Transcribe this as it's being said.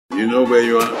You know where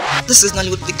you are? This is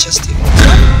Nollywood Pictures TV.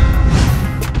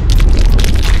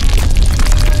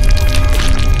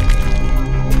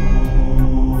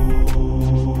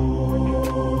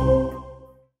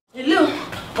 Hello,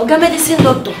 Oga Medicine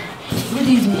Doctor. Good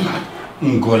evening.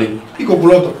 Nkoli, iko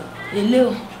puloto.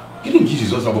 Hello. Kini ngizi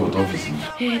zo sabo to office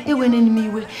ni? Ewe nemi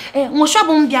iwe. Mo shop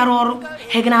m biara oru.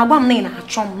 He gna agwa m na ina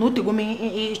achom na otego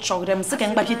me chogre m se ke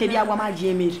ngbapiete bi agwa ma ji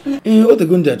emeri.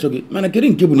 Otego ndi achogi. Mana kiri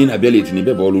nke bu ni na bia late ni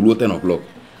be bolu 10 o'clock.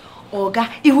 Oga,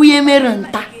 ihu ye mere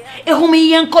nta. Ehu me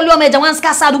ihe Nkoli o meja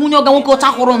wanska sadu nwunye oga nwoke ocha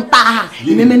huru nta ha.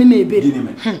 Imemeni me ebere.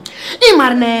 I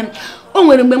mar na o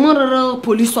nwere mgbe m rụrụ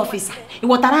police officer.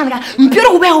 Iwotara nga mpiro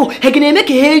hubeho hegene eme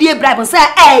ke herie bribe say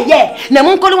na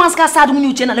m Nkoli wanska sadu nwunye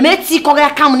uche na me ti koga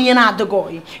kam ni na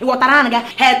adogo. Iwotara nga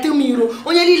he tumiro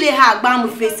onye lile ha agba m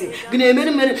face gene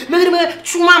mere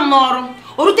chuma m n'ọrụ.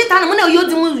 Orute tana m na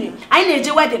oyodi m nri anyị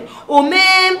na-eje wedding o me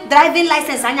driving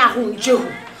license anya ahụ nchehu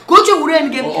ka oche wure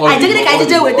nge anyị jegide ka anyị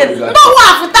je wedding ndo wa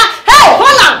afuta hey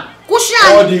hola kushi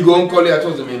anyị Odigo Nkoli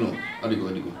atoze me no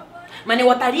odigo mani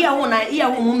watari ya na iya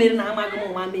hu mu mere na amaga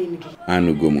mu ma me ngi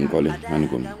anugo m Nkoli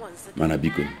anugo m mana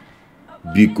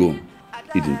biko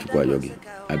idin tukwa yogi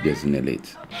abias na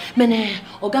late mene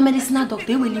Oga Medicine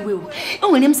Doctor eweliwe o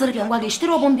nwere m sịrị ka ngwa gị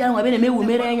shitere ọbọ mbịara nwa be na mewu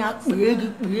mere anya kpughe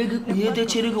de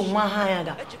chere gị nwa ha ya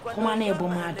ga kuma na ebo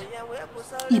mad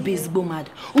ibe ezigbo mad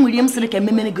o nwere m sịrị ka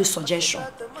memere gị suggestion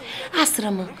asịrị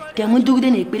m ka m dugide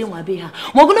na ekpere nwa be ha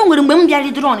ma ọ bụ na nwere mgbe m bịara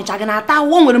idoro Ọnịcha gị na-ata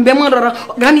o nwere mgbe m rọrọ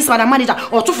Grammy Swada manager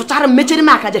ọ tụfụchara m mechere m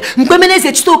akaje mgbe m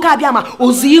na-eze chite oke abịa ma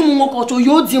ozu ịmụ nwoke ọchọ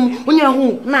ya odi m onye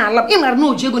ahụ na-ala ị mara na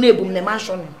o ji ego na-ebu m na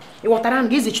mansion I watara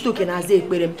nga eze chitoke na aza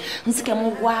ekpere m nsi ke m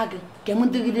gwa gị ke m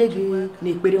dịgide gị na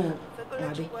ekpere nwa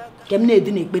be ke m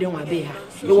na-edi na ekpere nwa be ha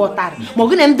I watara ma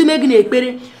ọgụ na m dime gị na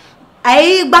ekpere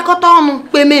anyị gbakọta ọnụ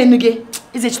kpemenu gị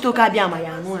eze chitoke abịa ma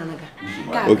ya anụ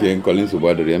anaga okay Nkoli nsogbu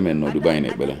adịrị eme na ọdụba anyị na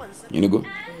ekpere ịnụgo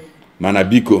mana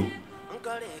biko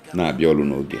na-abịa ọrụ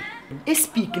n'oge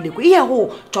speak lekwe ihe hụ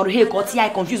chọrọ he ka ọ tie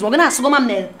anyị confuse ọgụ na-asụgo ma m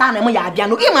na ta na m ya abịa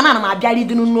n'oge ma na m abịara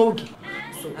idinu n'oge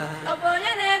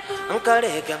Nkoli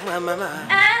ka mama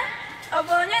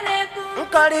obonye neku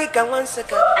Nkoli ka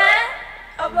Nsukka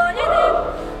obonye neku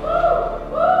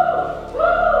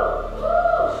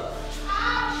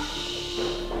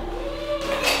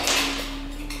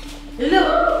hello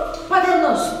what the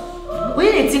nurse we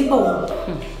need to go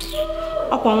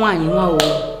akwa nwaanyị nwa o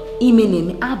ime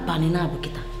na-eme abalị na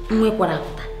abụkịta nwekwara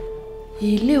apụta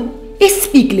hello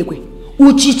speak lekwe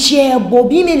uchichi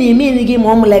bobi ime na-eme gị ma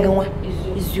ọ mụla gị nwa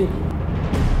eziokwu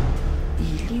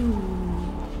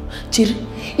chiri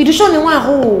idusho ne nwa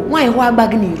ahụ agba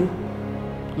gị n'iru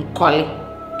Nkoli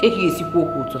keke esikwu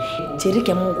okwu ụtọ chiri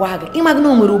ke m gwa gị ịma gị na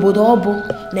o nwere obodo ọ bụ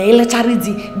na ilechara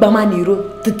di gbama n'iro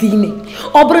tete ime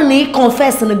ọ bụrụ na ị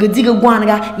confess na gị di gị gwa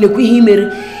nga lekwa ihe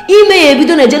ime ya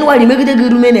ebido na Jenụwarị megide gị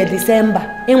rume na Disemba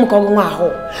ịmụkọ gị nwa ahụ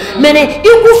mere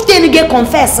ikwufute gị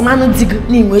confess manụ di gị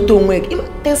na inweta onwe gị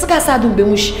tesịka sadụ mgbe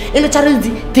nwushi ilechara di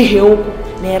teghe okwu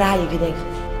na ere anyị gide gị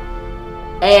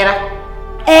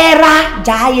era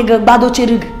jaaye ga gbado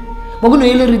chere gị maọbụ na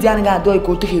ele ridi anaghị adọ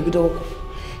ka otu ebido ọkụ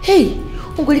hey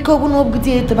o nwere ike ọ bụ na ọ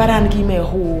gide etebara anaghị ime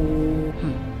hụ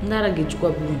ndara ga-ejikwa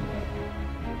buru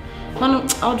mana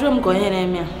ọ jụrụ m ka onye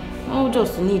na-eme ya ọ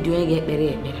just need onye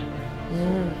ga-ekpere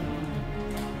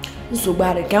nsogbu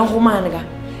arị ka nhụ ma anaga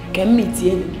ka m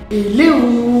metie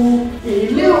elewu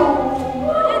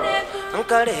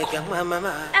Nkoli ka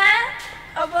mama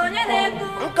obonye neku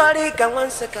Nkoli ka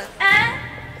Nsukka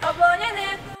obonye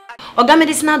neku Oga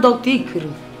Medicine Doctor ikiri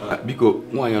biko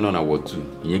nwaanyị nọ na ward 2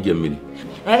 inye gị mmiri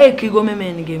ekigo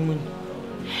memen gị mụ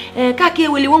ka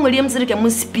eweli nwere m sịrị ka m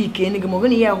speak enige ma ọ bụ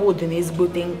na ihe ahụ dị na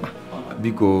ezigbote mkpa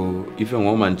biko ife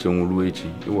nwa ọma nche nwụrụ echi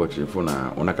ịwọchi fụ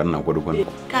na ụnaka nna kwadokwa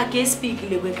ka speak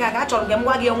legwe ka achọrọ ka m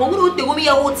gwa gị nwa nwere otego m ihe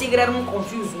ahụ tigara m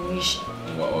confuse n'ishi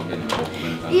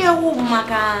ihe ahụ bụ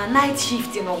maka night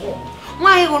shift na ọgwụ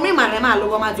nwaanyị hụrụ ị mara m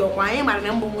alụgọ mmadụ ọkwa anyị mara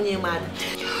na mbụ nwunye mmadụ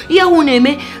ihe ahụ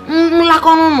na-eme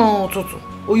nlakọnụ n'ụtụtụ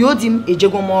oyodi m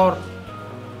ejego m ọrụ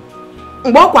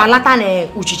mgbe ọkwa alata na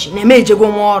uchichi na-eme ejego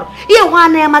m ọrụ ihe hụ a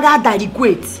na-emaga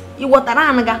adarikwet iwọtara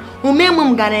anaga ume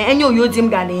m ga na-enye oyodi m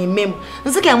ga na-eme m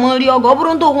nsị ka m nri ọgọ ọ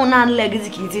bụrụ ndị ụhụ na-anụla gị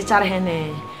ka itichara ha na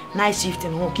night shift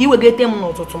hụ ka iwegete m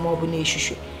n'ụtụtụ ma ọ bụ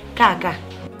n'eshushu ka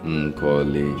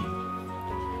Nkoli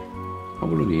ọ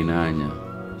bụrụ na ị na-anya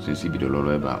since bidoro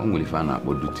ọrụ ebe a o nwere ife a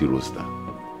na-akpọ duty roster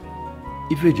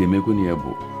ife eji emekwe na ya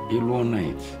bụ ịlụọ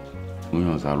night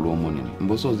onye ọzọ alụọ morning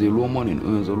mbọsị ọzọ ịlụọ morning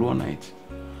onye ọzọ lụọ night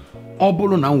ọ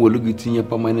bụrụ na m welu gị tinye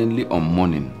permanently on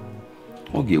morning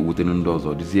Oge ewute ndị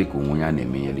ọzọ dizie ka onwe ya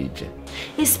na-eme ya iche.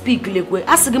 Speak lekwe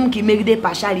asịghị m ka imegide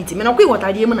partiality mana kwa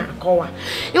ịghọtara ihe m na-akọwa.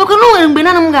 Ịmaka na nwere mgbe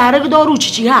nana m ga-arịgide ọrụ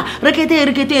uchichi ha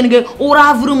rekete nge ụra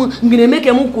avụrụ m mgbe na-eme ka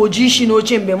m koji isi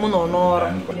n'oche mgbe m nọ n'ọrụ.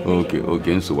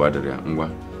 Oke nsogbu adịrị ya ngwa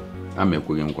ama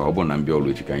ekweghị nkwa ọ bụ na mbịa ọrụ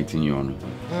echi ka anyị tinye ọnụ.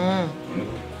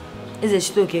 Eze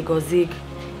Chitoke gọzie gị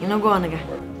ịnọgo ọnụ ga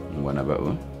ngwa na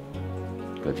bao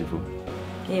kachifo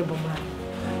bụ ma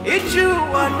Iju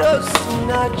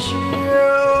wanosinachi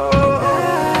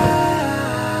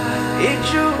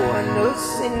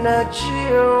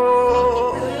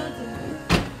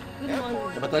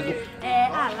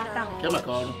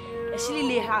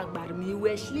Eshilile ha gbara m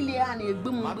iwe eshilile ha na-egbu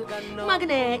m mgbe maka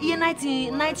na ihe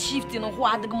night shift n'ụkwụ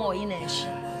adịghị m oyi na-eshi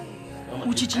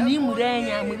uchichi na imure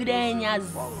anya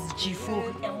jifo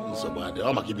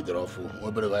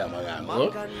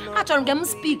achọrọ m ka m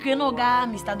speak n'oga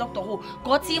Mr. Dr. Ho ka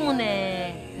ọ tii m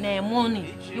na morning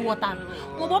ịghọta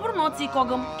ma ọ bụrụ na ọ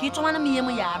tikọgo m ka ị chọmana m ihe m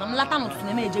yara m lata n'ụtụtụ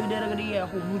na-eme ejegide ya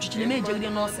hụ na uchichi na-eme ejegide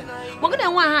nọọsịn maka na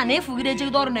enwe ha na-efugide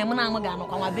ejegide ọrụ na eme na amụ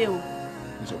ga-anọkwa nwa be o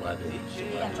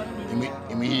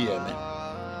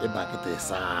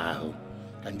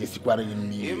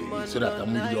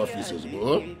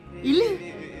Ile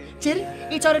chere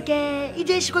ị chọrọ ka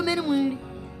ije eshikwa mere m nri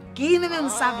ka ị meme m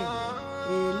sabi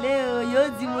ele oyo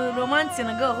di m romantic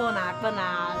na go na akpa na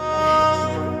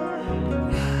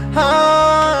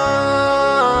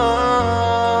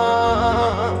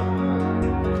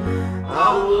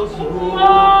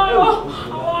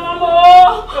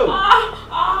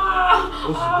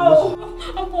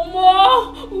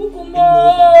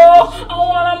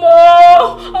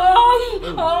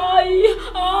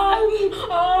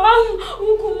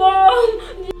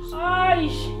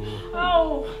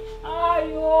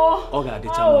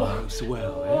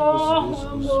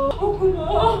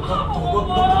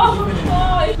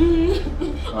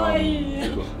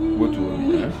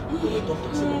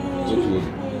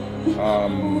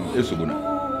Esoguna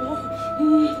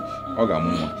ọ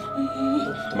ga-amụ nwa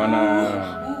mana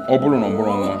ọ bụrụ na ọ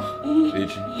bụrụ nwa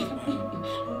echi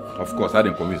of course I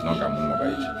didn't convince na ọ ga-amụ nwa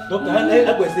echi but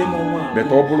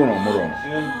ọ bụrụ na ọ mụrụ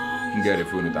m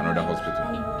ga-erefe unu to another hospital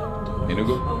you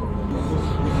go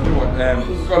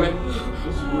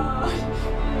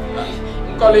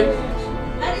Nkoli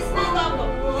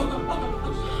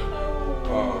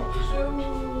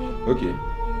okay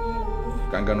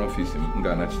kan ga n'ọfịs m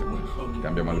ga na-achịkwa ka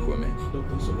m bịa malụ ome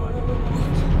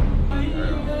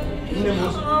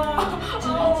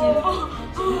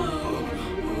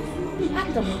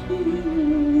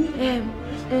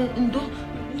ndo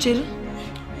chere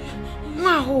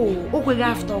nwa ahụ o kweghị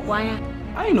afta ọkwa anya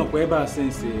anyị nọkwa ebe a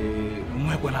sense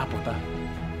nwa ekwe na-apụta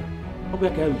ọ bụ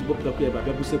ya ka ya wetụpụtakwa ebe a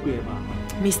bịa busekwa ebe a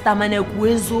Mr. Mane kwuo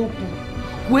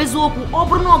eziokwu ọ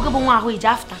bụrụ na ọ gị bụ nwa ahụ iji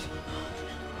afta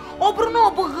ọ bụrụ na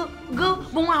ọ bụghị gị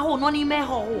bụ nwa ahụ nọ n'ime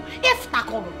ha ọhụụ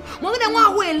ịftakọrọ ma ọ nwa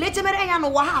ahụ elechemere ya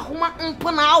n'ụwa ha ahụma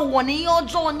mpụ na awụọ na ihe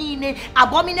ọjọọ niile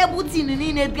abominable tin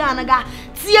niile dị anaga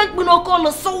tie mkpu n'oke olu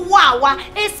sọwa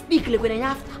espik lekwere ya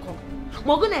aftakọrọ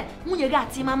ma ọ gị na nwunye gị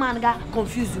ati mama anaga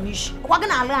confuse n'ishi ọkwa gị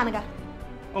na-alụ anaga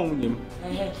ọ nwunye m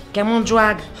ke m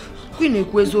jụọ gị kwu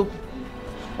na-ekwu eziokwu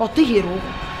ọ tụhiere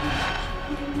ụkwụ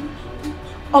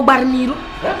ọ gbara n'iro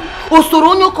o soro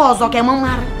onye ụka ọzọ ka m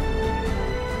mara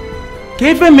ka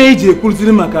ife ma eji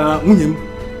ekwurịtịrị maka nwunye m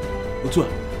otu a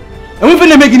enwefe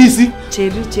na-eme gị n'isi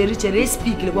chere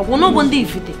speak lekwakwa n'ụbụ ndị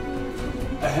ifite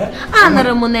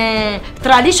anụrụ m na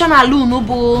traditional unu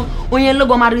bụ onye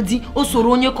nlegomara di o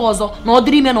soro onye ka ọzọ na ọ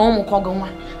dịrị ime na ụmụkọ gị nwa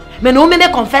mana o meme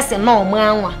confessing na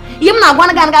ọmụa nwa ihe m na-agwa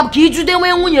gị anaga bụ ka ijude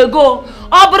nwee nwunye go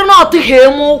ọ bụrụ na ọ tụghee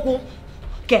m ụkwụ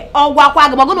ke ọ gwakwa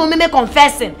gị magụ na omeme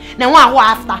confessing na nwa ahụ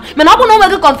after mana ọ bụ na o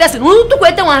nweghị confessing unu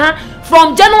tụkwete nwa ha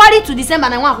from January to December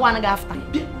na nwa ahụ anaghị after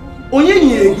onye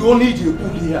nyere gị ọnụ iji ekwu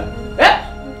gị ya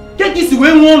ke isi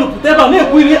wee nwee ọnụ pụta ebe a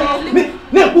na-ekwu ihe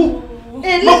na-ekwu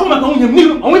makwu maka nwunye m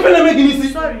n'ihu ọnwa ife na-eme gị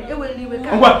n'isi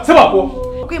ngwa sebapụ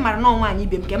ọkwa ịmara na nwaanyị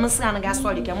ibe m ka m sị anaghị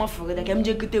asọrị ka m fụgide ka m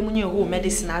jee kute nwunye hụ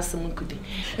medicine asị m nkute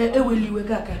eweli iwe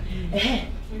gị aka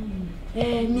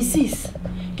Mrs.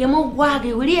 ka m gwa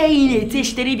gị were ihe ị na-eti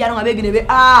echitere ịbịara nwa be gị n'ebe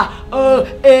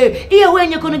ihe wee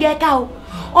nyekọnụ gị aka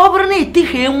ọ bụrụ na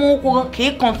etighị enwe ụkwụ ka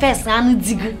ị confess anụ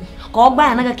di gị ka ọ gba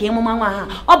ya naga ka ịmụma nwa ha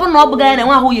ọ bụrụ na ọ bụga ya na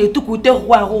nwa ahụ ya etukwute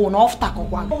hụkwa ahụ na ọ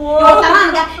fụtakọkwa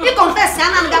ị confess ya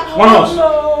na nga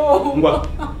ngwa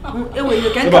eweli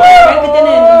ka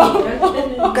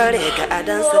Kareka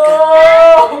ada Nsukka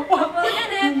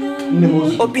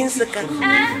Obi Nsukka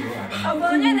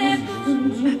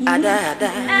Ada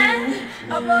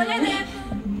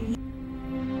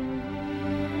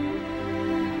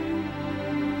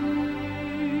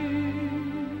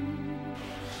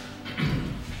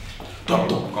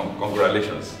Doctor.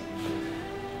 Congratulations.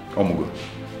 Omugo.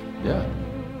 Yeah.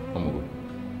 Omugo.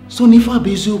 So nifa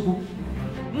bezoku.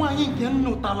 Nwanyi nke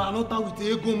nnụtala anụta wit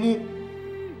ego mu.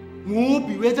 Mu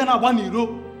obi weje na agba n'iro.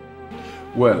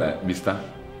 Well, Mister,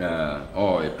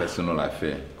 a personal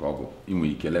affair.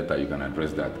 Later you can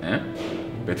address that, eh?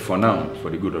 But for now, for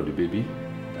the good of the baby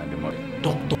and the mother.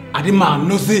 Doctor, Adima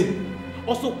no say.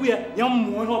 Also queer,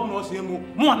 young one of no say more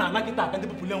than like it and the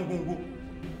people go.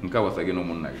 Nka was again no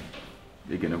money.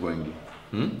 They can go in.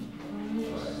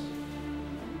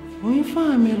 When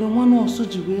family one also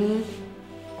to be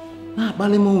na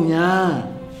balemonya.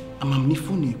 I'm a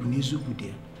phone ku Nsukka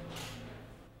there.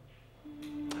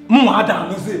 Ada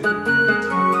no say.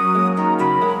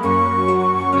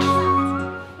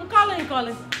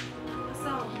 Nkoli.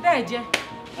 Deje.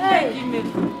 Hey, give me.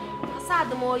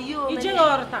 Asad mo yo. Ije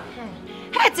orta.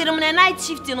 Hey, tiri me night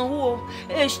shift no ho.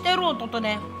 Shtero toto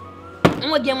ne.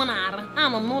 Nwa ge mo na ara.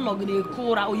 Ama mo no gre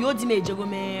kura oyodi me ejego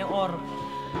me or.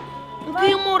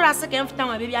 Nki mo ra se ke mfta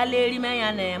ma bebi aleri me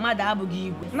ya na mada abugi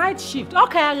igwe. Night shift.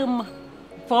 Okay, agma.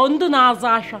 For ndu na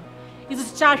azasha.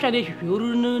 Izi chasha de hwe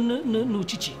oru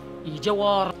n'uchichi. Ije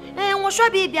wor. Nwo shwa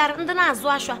bi biara ndu na azu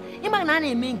ashwa. Ima na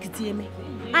eme nkiti eme.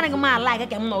 Anaghị m ala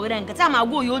ka m nọgere nkịta ma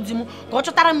gwa oyi odi m ka ọ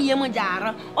chọtara m ihe m ji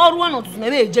ara ọrụ n'ụtụtụ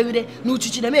na-eme ejegide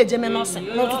n'uchichi na-eme eje nọọsị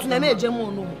n'ụtụtụ na-eme eje m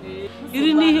onugbu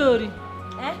iri n'ihe ori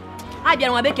a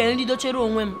bịara nwa bekee nri dochere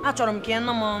onwe m achọrọ m ka ị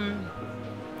nọ m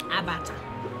abacha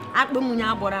akpị m nye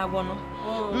agwọrọ agwọ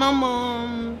nọ m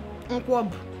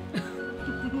nkwọbụ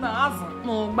na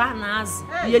ụgba na azụ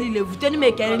ihe niile vute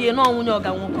n'ime ka nri n'ọnwụnye ọga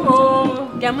nwoke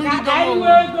ga m rido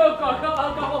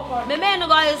meme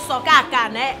nụgo ịsọ ka aka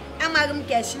na amaghị m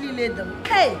ka eshi niile dị m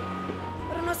hey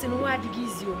ọrụ nọsị na nwa adịghị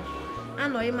izi o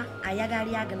anọghị ma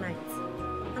ayagharị agụ night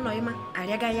anọghị ma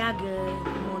arịagaghị agụ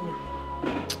morning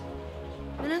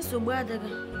mere nsogbu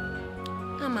adịghị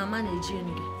ama ama na-eji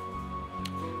nri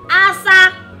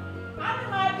asa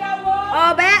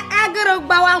ọ bụ agụrụ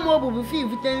gbawa m obubu fi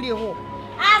vute nri hụ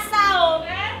asa o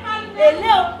ele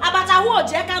o abacha hụ o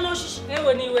jee ka n'oshishi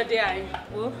ewe n'iwe dị anyị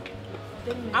o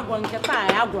agwọ nketa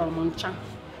anyị agwọrọ m ncha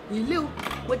ele o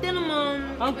wetenu m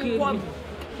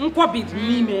nkwobi dị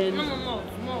n'ime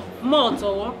mọt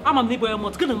ọwọ ama m n'igbo ya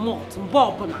mọt gịnị mọt mbọ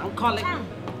ọbụla Nkoli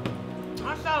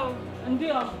asa o ndị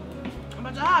ọ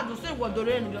abacha ha dụsị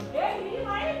gwadoro enu nke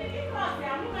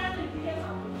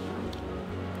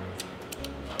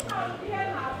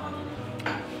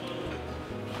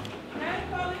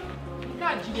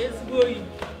a jiri ezigbo oyi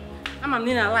ama m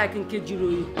na like nke jiri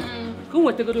oyi ka m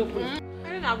wetagoro okwu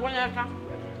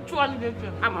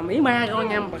ama m ịma ya gị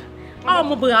onye mba ọ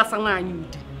mụ bụghị asa nwaanyị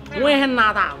ude nwee ihe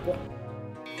na-ada agwọ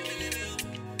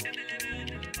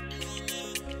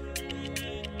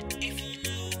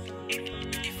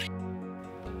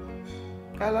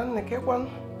Kala nne ke kwanu.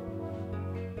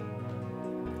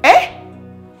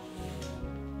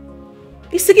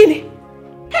 Isi gịnị?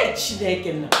 Hey,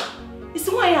 Chineke nna.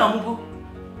 Isi nwaanyị amụgo.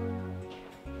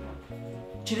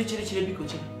 Chiri biko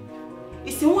chiri.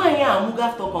 Isi nwaanyị amụgo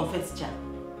after confess cha.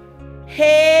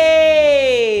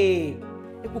 Hey!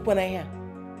 Ekwupụna ihe a.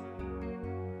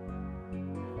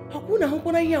 Akwụna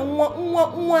hụkwana ihe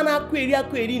nwa na-akụ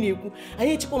eri na-ekwu.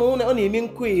 Anyị echekwana ọ na-eme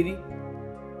nkụ eri.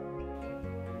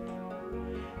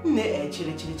 Nne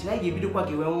chiri anyị ga-ebidokwa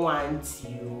gewe nwa ntị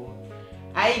o.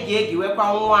 Anyị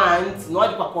ga-egewekwa nwa ntị na ọ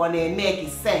dịkwa ka ọ na-eme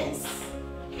sense.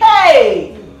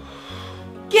 Hey!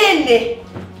 Gịnị?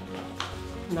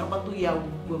 Na-akpatụ ya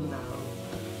ugbo m n'ahụ.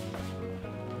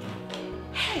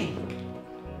 Hey!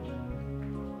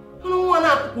 Nwa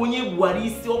na-akụkụ onye gbuwara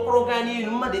isi ọkpụrụ gaa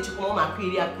n'elu mmadụ echekwa ọ na-akụ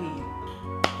eri.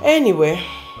 Anyway,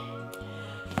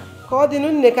 ka ọ dị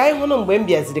nne ka anyị hụnụ mgbe m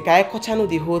bịaziri ka anyị kọchanụ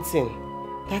the whole thing.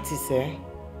 That is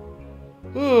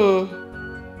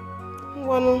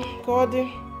ngwanụ ka ọ dị.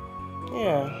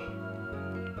 Yeah.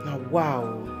 Na wow.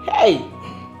 Hey!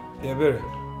 Ebere,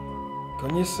 ka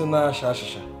onye so na-asha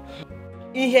ashịsha.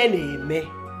 Ihe na-eme.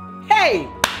 Hey!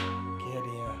 Ka ihe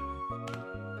dị ya.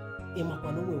 Ị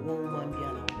makwa na o nwere nwa mbịa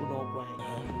na ụlọ ọgwụ anyị.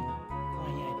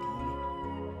 Nwaanyị a dị ime.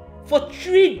 For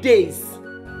 3 days.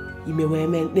 Ime wee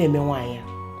na-eme nwaanyị a.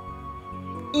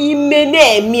 Ime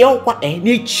na-eme ọkwa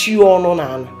na-echi ọnụ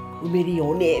n'ala. O mere ya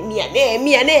ọ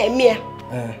na-eme ya.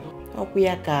 Ọkwa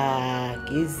ya ka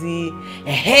ezi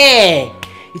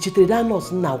ichetara da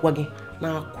nọọsụ na-agwa gị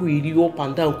na-akụ eri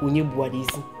ọpanda nke onye gbuwara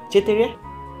isi. Chetara?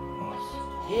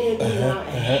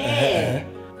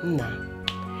 Nna,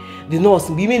 the nurse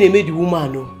mgbe ime na-eme the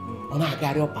woman ọ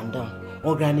na-agagharị ọpanda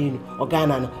ọ gaa n'elu ọ gaa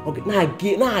n'ala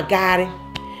na-agagharị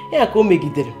ya ka o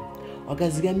megidere ọ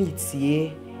gaziga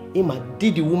mitie ịma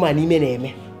di the woman ime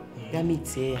na-eme ga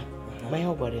mitie ya ma ihe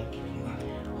ọ gwara ya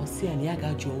Osia na ya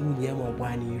ga-ajụ nwunye ya ma ọ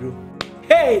gbaa n'iro.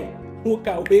 Hey! Nwoke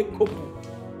a wee kopụ.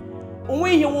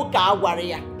 Onwe ihe nwoke a gwara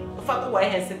ya. Ụfọdụ gwa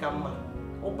ihe nsị ka mma.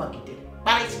 Ọ bagidere.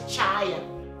 Kparịchaa ya.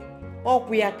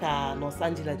 Ọkwụ ya ka Los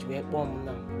Angeles ji wee kpọọ m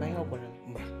na ihe ọ gwara m.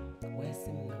 Mba. Wee sị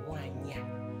m na nwaanyị a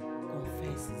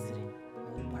confessiziri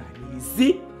na ọ gbara n'ezi.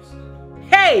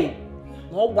 Hey!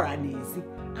 Na ọ gbara n'ezi.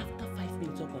 After 5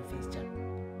 minutes of confession.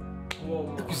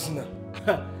 Ekwusina.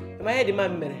 Ma ihe dị ma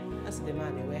mere. Asị the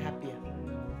man wee happy ya.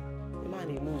 The man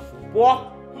move.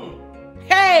 Whoa!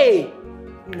 Hey!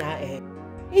 Na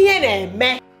ihe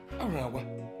na-eme. Ahụrụ agwa.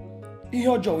 Ihe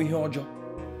ọjọọ ihe ọjọọ.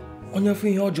 Onye fụ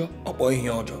ihe ọjọọ, ọ kpọọ ihe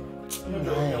ọjọọ.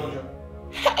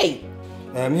 Hey!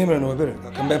 Ihe mere na obere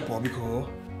ka mbe pụọ biko.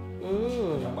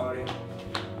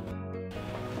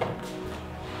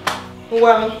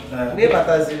 Ngwa, ndị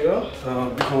bataziri o?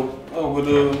 Biko,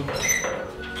 obodo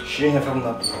shi ihe fam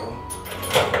na pụọ.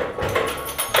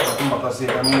 Ka mbatazi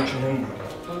ka m mụchi ihe ngwa.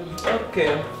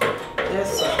 Okay.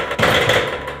 Yes, sir.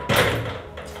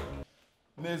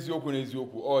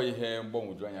 N'eziokwu ọ ihe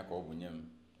mgbanwoju anya ka ọ bụ nye m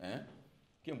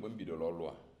kemgbe m bidoro ọrụ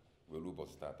a were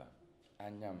ụbọchị tata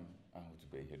anya m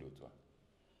ahụtụbeghị ihe dị otu a.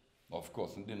 Of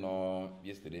course ndị nọ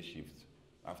yesterday shift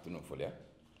afternoon for ya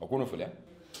ọkwụrụ for ya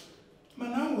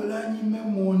mana nwere anyị ime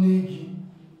mmụọ n'egi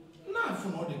na-afụ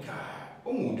na ọ dị ka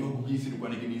ụmụ ụdị ogụgụ isi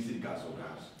dịkwana gị n'isi dịka azụ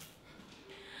gaazụ.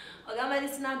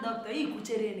 Medicinal doctor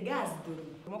ikuchere ni gas doro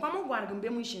makwa m gwara gị mgbe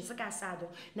m ishi Nsukka asado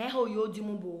na ihe oyi odi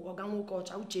m bụ ọga nwoke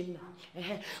ọcha Uchenna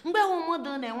mgbe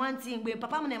ụmụdụ na nwantị mgbe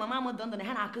papa m na mama m dọ na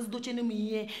ha na-akụzidochenu m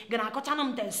ihe ga na-akọchanụ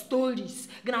m te stories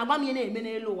ga na-agba m ihe na-eme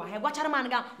n'elu ụwa ha gwachara m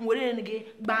ga nwere gị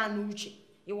gbaa n'uche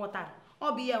ịghọtara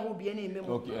ọ bụ ihe ahụ bie na-eme m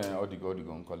ọ dịgo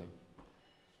Nkoli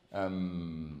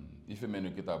ife menu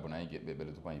nkịta bụ na anyị ga-ekpe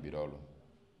ekpere tupu anyị bido ọrụ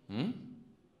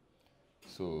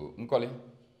so Nkoli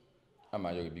ama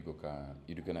ayọ gị biko ka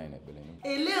iduke na anyị na-ekpere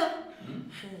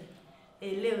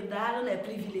eleo daalụ na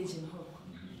privilege m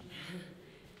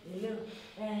eleo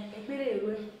ekpere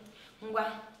ewe ngwa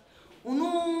unu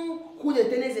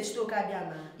kwudete n'eze chitoke abịa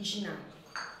ma isi na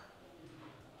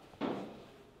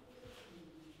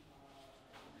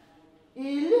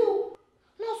eleo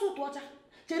n'ọsụ ụtụ ọcha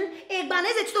chere ịgba na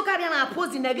eze chitoke abịa ma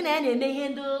pozi na gị na ya na-eme ihe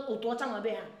ndị ụtụ ọcha ma be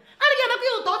ha anaghị emekwa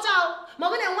ihe ụtọ ọcha ma ọ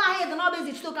bụ na nwa ahụ dị n'ọba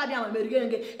eze chitoke abịa ma merigere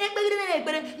gị ekpegide na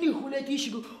ekpere n'ihu huleta isi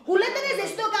gị huleta na eze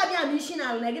chitoke abịa ma isi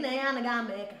n'ala na gị na ya anaghị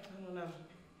ama eka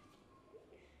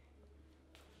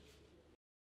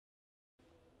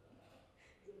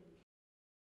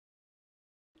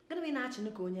gịnị bụ ị na-achị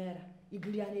ka onye era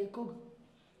igiri ya na-eko gị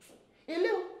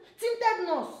eleo tinted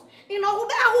nurse ị na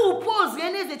ọhụgo ahụ pose ya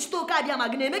na eze chitoke abịa ma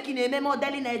gị na-eme ka ị na-eme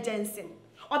modeling agency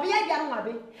ọ bụ ya bịara nwa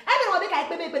be anyị mere ka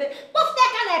ekpebe ekpere kpọfụta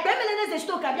aka na ekpe emele na eze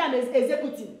chitoke abịa ma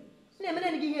executive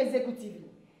na-emere gị ihe executive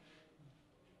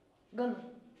gọnụ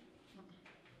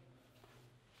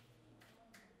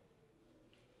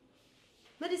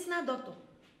medicinal doctor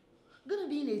gịnị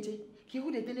bụ ị na-eche ka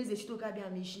ihu na-ete na eze chitoke abịa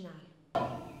ma isi n'ala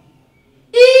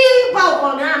ịgba ụkọ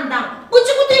na nda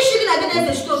kpuchikwute isi gị na gị na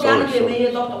eze chitoke anaghị eme ihe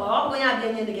dọkịta ọ bụ onye abịa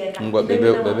nye gị aka ngwa bebe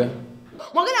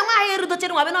ma ọ gị na nwaanyị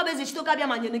erudochere nwa be na ọba eze chitoke abịa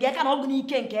ma nyere gị aka na ọ bụ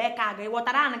n'ike nke eka ga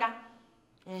ịghọtara anaga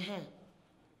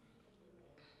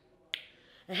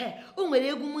o nwere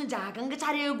egwu m ji aga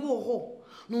ngachara egwu ụhụ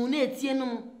na unu etienu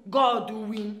m God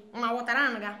win ma ghọtara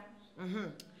anaga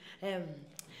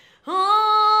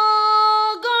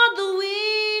God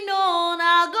win oh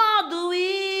na God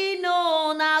win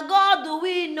oh na God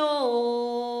win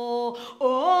oh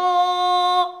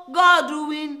God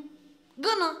win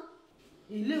gana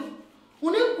ile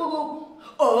unu kwugo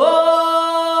okwu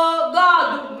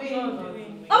God win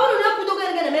ọ bụrụ na ekwudo gị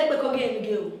na ekpekọ gị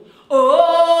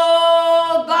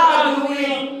God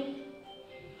win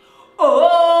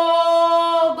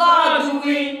God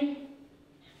win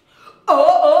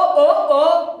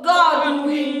God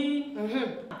win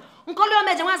Nkoli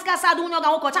omeje nwa Nsukka asado nwunye ọga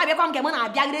nwoke ọcha abịakwa m nke m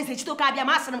na-abịagide eze chitoke abịa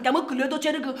ma asịrị m ka m kulie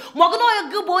dochere gị ma ọ gụ na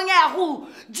gị bụ onye ahụ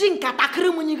ji nkatakịrị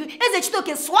munyi gị eze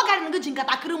chitoke sụọ garị gị ji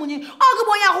nkatakịrị munyi ọ gụ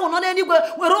bụ onye ahụ nọ n'eluigwe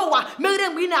were ụwa meghere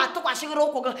mgbe ị na-atụkwasịghịrị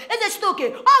ụkwụ gị eze chitoke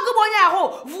ọ gụ bụ onye ahụ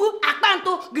vu akpa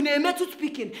ntụ gị na-eme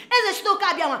toothpicking eze chitoke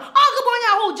abịa ma ọ gụ bụ onye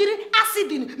ahụ jiri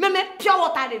acidin meme pure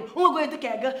watering onwego dịka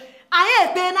ego anyị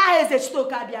ekpe n'aha eze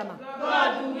chitoke abịa ma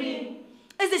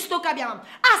eze chitoke abịa ma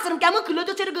asịrị m ka m kulie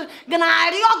dochere gị gị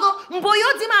na-arịọ ọgụ mbụ onye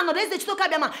odi m anọrọ eze chitoke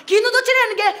abịa ma ka ị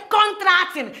nụdochere gị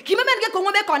kọntraktịn ka imeme gị ka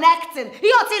onwebe kọnektin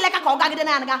ihe otu ileka ka ọ gagide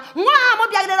na anaga nwa ha m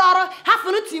bịagidere ọrụ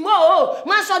hafụrụ timo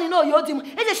manshọn na oyi odi m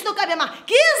eze chitoke abịa ma ka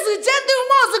izuje ndị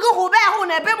nwa ozi gị hụbe ahụ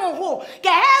na ebe m hụ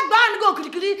ka ha gbaa gị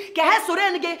okirikiri ka ha soro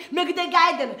gị megide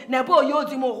gaiden na ebe oyi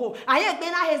odi m hụ anyị ekpe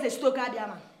n'aha eze chitoke abịa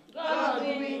ma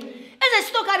eze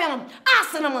chitoke abịa ma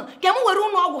asịrị m ka m were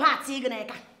ụlọ ọgwụ ha tii gị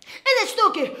n'aka Eze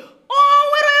Chitoke, o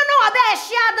nwere onye nọ abịa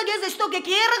eshi adịghị Eze Chitoke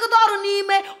ka ịrụgide ọrụ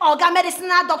n'ime ọga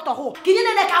medicinal doctor hụ ka inye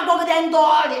na-eme ka gwọgide ndị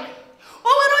ọrịa. O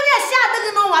nwere onye eshi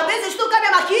adịghị n'ụwa bụ Eze Chitoke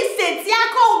bịa maka iseti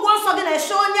aka ụgwọ nsọ gị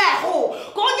na-eshi onye ahụ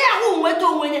ka onye ahụ nweta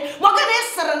onwe ya ma ọ gị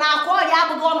sịrị na akwa ọrịa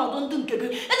abụghị ọnọdụ ndị nke gị.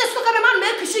 Eze Chitoke bịa ma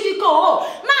na-ekuchi gị ka o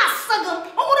na-asị gị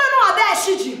o nwere onye abịa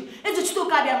eshi ji Eze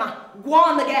Chitoke abịa ma gwọọ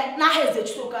ọnụ gị n'aha Eze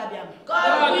Chitoke abịa ma.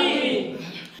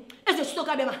 Eze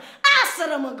Chitoke abịa ma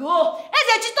asịrị m gị o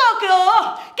Eze Chitoke o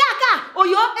kaka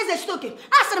oyo Eze Chitoke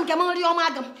asịrị m ka m nri ọma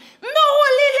gị ndị ụwa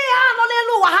niile ha nọ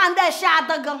n'elu ụwa ha ndị eshi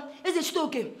adịghị Eze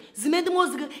Chitoke zime ndị m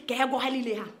ozi gị ka ha gwa ha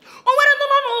niile ha o nwere ndị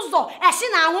nọ n'ụzọ eshi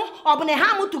na-anwụ ọ bụ na ha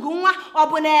amụtụghị nwa ọ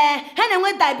bụ na ha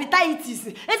na-enwe diabetes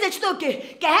Eze Chitoke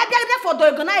ka ha bịagide for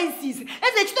diagnosis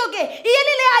Eze Chitoke ihe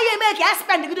niile ha ya eme ka ha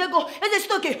spend gide ego Eze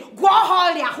Chitoke gwọọ ha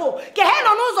ọrịa ahụ ka ha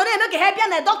nọ n'ụzọ na-eme ka ha bịa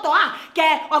na dọkịta ha ka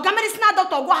ọga medicinal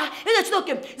doctor gwa ha Eze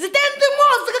Chitoke zite ndị mmụọ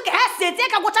ozi gị ka ha si eti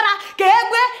ka gwụchara ka ha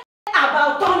gwe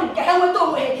about on ka ha nweta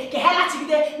onwe ha ka ha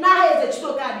lachigide n'aha Eze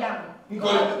Chitoke abịa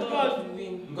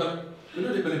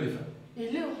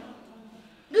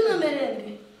Gino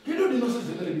merende. Gino di nonsense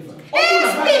de bele bifa.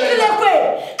 Speak le kwe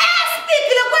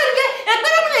nge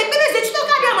ekpere m na ekpere Eze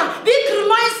Chitoke abịa ma big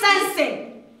nonsense.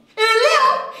 Eleo,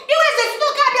 iwe Eze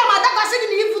Chitoke abịa ma dakwasị gị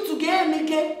na ifutu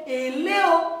ga-emeke.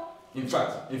 Eleo. In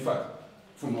fact,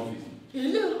 from office.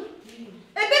 Eleo.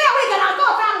 Ekpere ahụ ị gara aka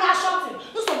ọta nga shọtị.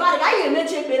 Nsogbu adịghị anyị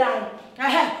emechi ekpere anyị.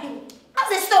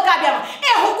 Eze Chitoke abịa ma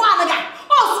ịhụkwa anụga.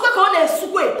 Ozugbo ka ọ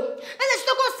na-esukwe. Eze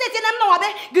Chitoke oseti na m nọwabe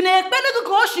gị na-ekpere gị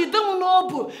ka o shi dị m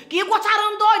n'obu ka ị gwọchara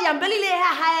ndị ọrịa mgbe niile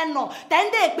ha nọ te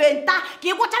ndị ekpenta ka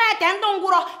ị gwọchara ya te ndị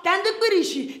ngwụrọ te ndị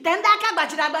kpirishi te ndị aka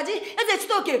gbajiri agbaji Eze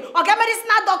Chitoke ọga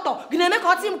medicinal doctor gị na-eme ka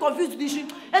ọ tị m confused dị isi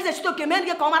Eze Chitoke mee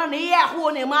gị ka ọ mara na ihe ahụ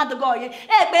ọ na-eme adịghị ọyị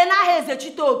ekpe n'aha Eze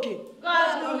Chitoke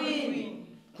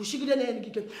kwụchigide na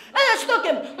enigike Eze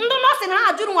Chitoke ndị nọọsụ na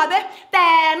ha jụrụ nwabe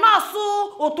tee nọọsụ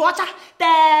otu ọcha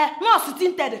tee nọọsụ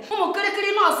tinted ụmụ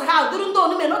nkirikiri nọọsụ ha duru ndị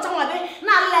onume n'ọcha nwabe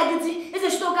na-alụlagidi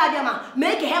Eze Chitoke abịa ma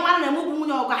mee ka ha mara na emugbu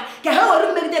nwunye ọgwa ka ha were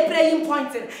mmegide praying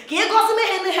point ka ị gọzi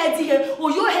mehe na ha di ihe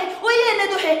oyo he onye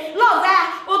enedo he lọv ya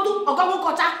otu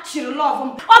ọgọnwụkọcha shiri lọv m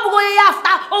ọ bụghị onye ya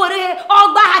afta o were ihe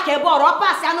ọgba ha ka ebe ọrụ ọ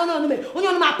pasị ya n'onye onume onye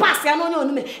onume apasị ya n'onye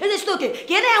onume Eze Chitoke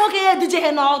ka ị na-enwe ka ya edije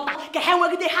ha n'ọta ka ha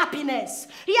nwegide happiness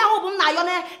ihe ahụ bụ m na-ayọ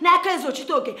n'aka Eze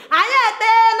Chitoke anyị ekpe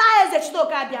na Eze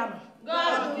Chitoke abịa ma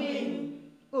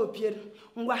opiere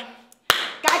ngwa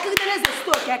ka akịgidere Eze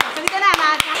Chitoke ka akịgidere ya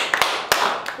n'aka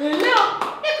eleo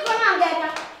ịkụkọ na nga aka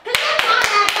kịgidere na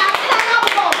aka ịna na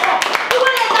ọbụkọ ọbụkọ iwe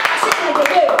na-eka kasị na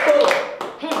ebe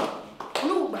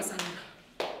n'ugwu gbasara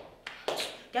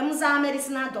ka m zaa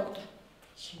medicinal doctor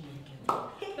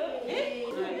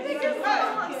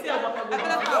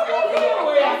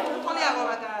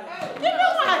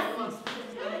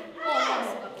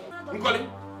Nkoli,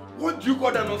 what do you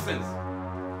call that nonsense?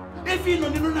 If you know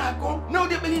you know now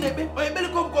they believe in or a belly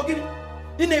come cooking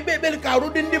in a belly cow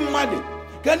in the mud.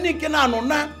 Can you can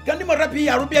na? Can you rapi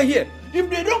Arabia here? If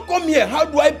they don't come here, how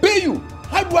do I pay you?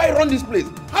 How do I run this place?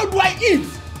 How do I eat?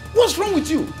 What's wrong with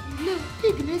you?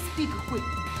 Let's speak quick.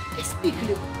 Let's speak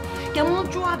little. Can one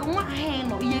drag one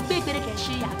hand or you pay better can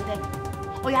she have that?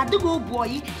 Or you do go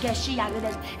boy, can she have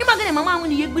that? Imagine Mamma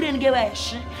when you put in give a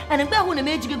sh and a bell when a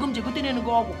major gum to go in the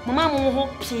gobble. Mamma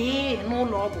won't pay no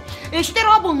logo. It's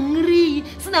terrible, re,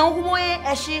 so now who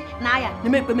a she, Naya, the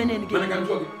make women in the game.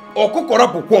 Or cook or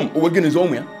up a quam, or again his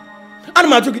own. And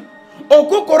my took it. Or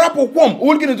cook or up a quam,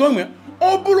 or again his own.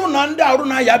 Oh, Bulunanda,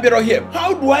 Aruna Yabero here.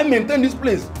 How do I maintain this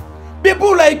place?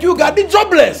 People like you got the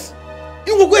jobless.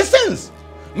 It will make sense.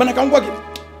 Man, I can work it.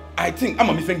 I think I'm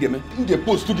a missing game. In the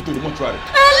post took it to the mortuary.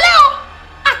 Hello!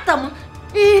 Atam!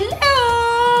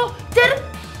 Hello!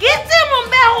 Get him on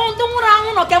Bell,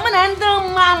 don't run, come and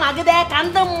Mamma, get that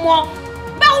and the more.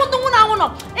 Bell, don't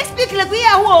run. Speak like we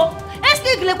are who.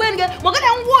 Speak like when get Morgan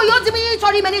and war, you're to me,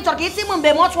 sorry, many talk, it's him on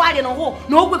Be mortuary and a hole.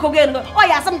 No quick again. Oh,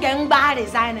 yeah, some gang by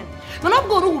designing. But not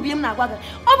go to be him now. Over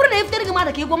if they're going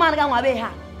to keep one away.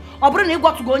 Obroni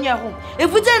got to go near home.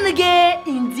 If we didn't get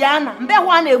Indiana, Mbe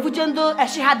one if we didn't do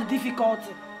she had the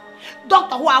difficulty.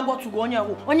 Doctor who I got to go near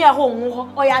home, on your home,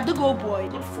 or you had to go boy.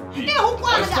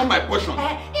 That's not my portion.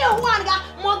 Here one got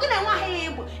Morgan and one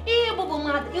able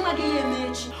mad,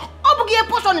 image. Obugi a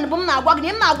portion in the boom now, walking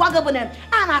in my wagabon, and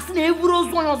I see every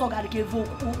rose one also got to give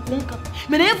Unka.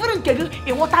 Menever and Kegel,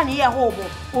 a water near hobo,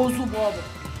 Ozougwu.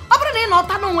 Obroni not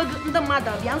done with the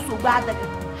mother, the answer bad.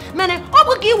 Mene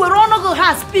obugi we run go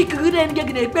ha speak good and get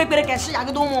a paper can see I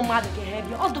don't want mother can have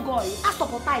you all the guy I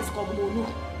stop ties come no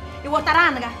it was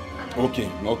taranga okay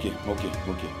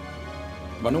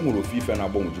but no more FIFA na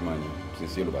bon jumani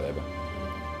sincerely baleba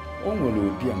o nwere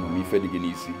obi amami fe de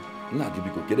genisi Na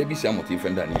gibiko, kede bi si amota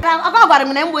ifenda ni. Aka gwara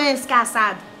m na mgbe Nsukka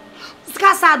sad.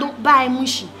 Nsukka sad bai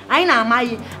mushi. Anyị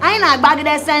na-amaghị. Anyị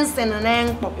na-agbagide sense na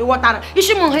nkpọ. Ịghọtara.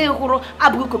 Isi m he hụrụ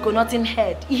abụghị coconut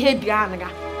head. Ihe bi anaga.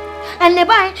 Enne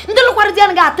bai, ndị lụkwara di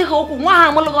anaga atịghị ụkwụ. Nwa ha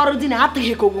amụlụgọrụ di na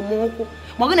atịghị kogo m ụkwụ.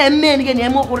 Ma ọ na emme nige na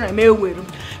eme ụkwụ na me ewere.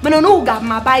 Mana no ga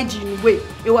ma bai ji nwe.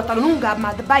 Ịghọtara no ga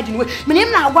ma bai ji nwe. Mana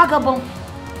m na-agwa gị bụ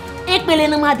ekpere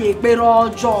na mmadụ ekpere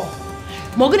ọjọọ.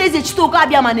 Ma ọ ga-eze chitoko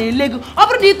abịa ma na-ele gị ọ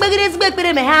bụrụ na ikpegere ezigbo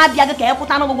ekpere ma ha abịa gị ka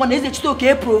ịkwụta n'ụgwọ na eze chitoko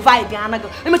e provide anaghị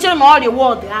emechara na ọrịa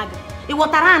wọd aga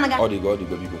ịghọtara anaghị ọ dịgo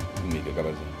biko mmeke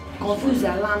gabazi confuse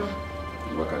alama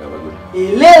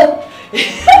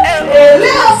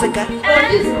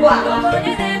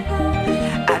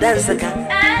Nsukka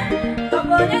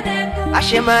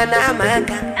ashimana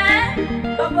amaka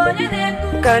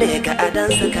kareka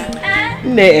Nsukka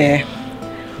nne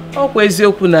ọkwa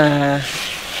eziokwu na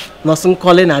nọsụ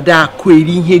Nkoli na-adị akụ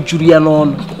eri ihe juru ya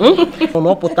n'ọnụ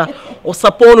ọ pụta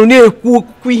ụsapụ ọnụ na-ekwu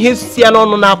okwu ihe si ya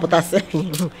n'ọnụ na-apụtasị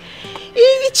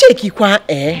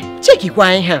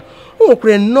chekikwa ihe a o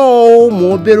nwekwara nnọọ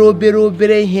ụmụ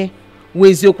obere ihe wee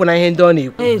eziokwu na ihe ndị ọ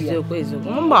na-ekwu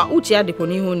eziokwu mba uche ya dịkwa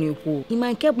n'ihe ọ na-ekwu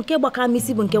ịma nke gbakara m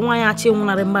isi bụ nke nwaanyị achị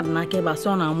nwụnarị mmadụ n'aka ebe asị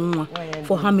ọ na-amụ nwa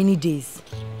for how many days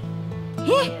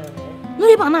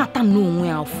nọrọ ebe a na-ata n'onwe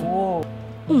ya afọ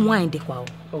ụmụ nwaanyị dịkwa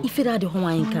ifere adịghị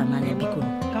nwaanyị nke a n'anya biko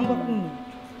ka m gwakwa unu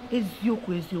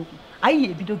eziokwu anyị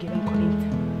ga-ebido gere Nkoli ntị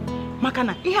maka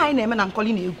na ihe anyị na-eme na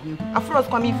Nkoli na-egwu egwu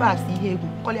afọrọzikwa m ife asị ihe egwu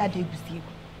Nkoli adị egwusi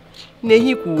egwu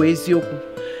na-ehi kwuwa eziokwu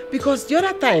because the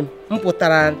other time m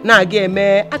pụtara na-aga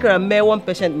agara m mee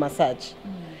 1% massage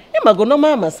ịmago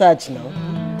normal massage na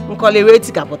Nkoli wee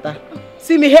tikapụta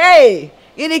si m hey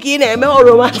gịnị ka ị na-eme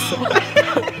romance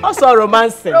ọsọ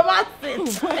romance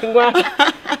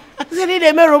Zeri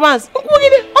na-eme romance nkwu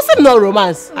gịnị ọ sị m na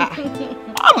romance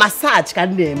ọ massage ka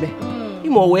m na-eme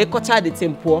ime o wee kọcha dị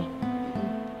tim pụọ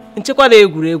nchekwa na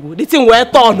egwuregwu dị tim wee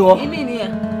tọnụọ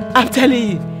I'm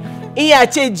telling you ihe a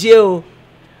chejie o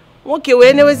nwoke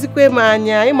wee na-ewezikwa m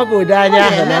anya ịmaga ụdị anya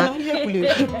ahụ na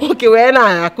nwoke wee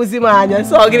na-akụzi m anya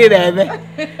nsọ gịnị na-eme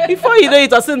ife oyi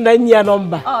n'oyitọsị na nyi ya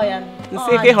nọmba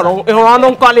nsị ka ị hụrụ ọnụ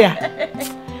Nkoli a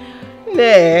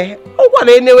nee ọgwa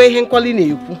na enewe ihe Nkoli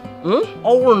na-ekwu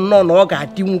ọ bụrụ nnọọ na ọ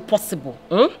ga-adịnwu possible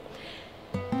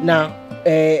na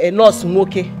nọọsụ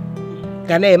nwoke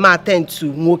ga na-eme attentu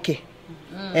nwoke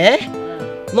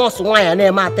nọọsụ nwaanyị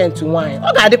na-eme attentu nwaanyị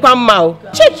ọ ga-adịkwa mma o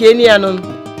chekie ya nụ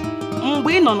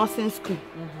mgbe ị nọ nursing school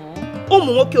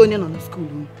ụmụ nwoke onye nọ na school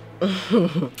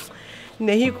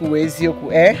nne kwuwa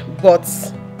eziokwu but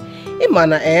ịma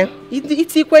na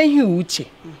itikwa ihe uche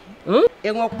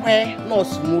enwekwa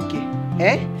nọọsụ nwoke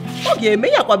ọ ga-eme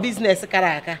ya kwa biznes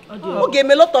kara aka ọ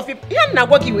ga-eme lot of people ihe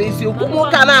na-agwa gị wee eziokwu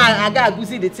nwoke a na-aga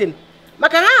agụzi detin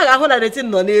maka ha ga-ahụ na detin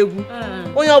nọ n'egwu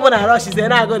onye ọbụla rọshize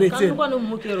na-agụ detin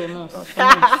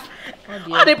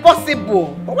ọ dị possible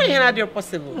ọ nweghị ihe na-adịghị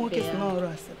possible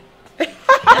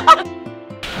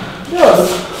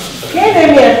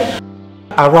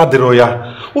arụ adịrọ ya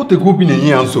otego obi na-enye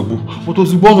ya nsogbu ụtụ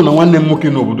ozugbo ọnụ na nwanne m nwoke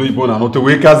n'obodo Igbo na-anọte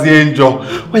wee kazie njọ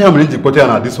onye mere njikọta ya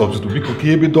na dis hospital biko ka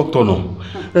ebe dọkịta nọ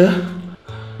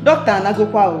dọkịta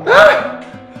anagokwa o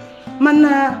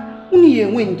mana unu ya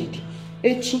enwe ndidi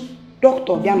echi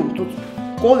dọkịta bịa n'ụtụtụ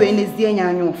ka o wee nezie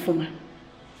anya ọfụma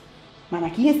mana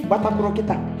ka ihe si gbatakwuru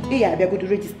kịta ị ga-abịagodo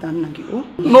rejista nna gị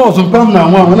nọọsụ mpa m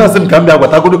na-anwụ ahụ na-asị m ka m bịa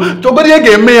gbatagodo chọgoro ihe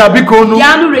ga-eme ya biko unu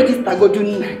ya nụ rejista godo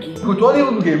nna gị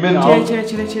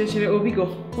chere obigo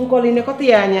Nkoli nekọta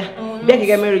ya anya bịa ka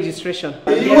ga-eme registration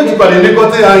ihe jikwara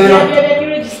elekọta ya anya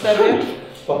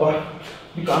papa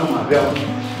biko anụ m abịa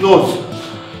nọọsụ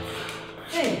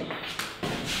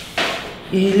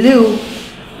ele o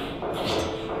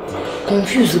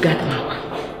confuse gada mawa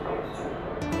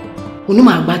unu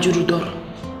ma agbajuru dọrọ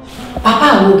papa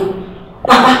o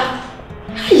papa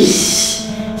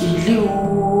ele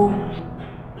o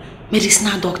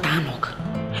medicinal doctor anọka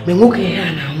me nwoke ihe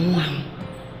a na-anwụ anwụ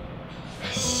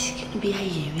gịnị bụ ya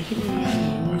eme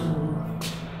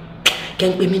ke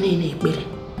mkpemene na-ekpere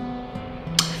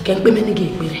ke mkpemene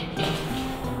ga-ekpere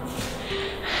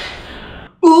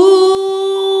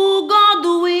God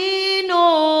we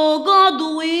know, God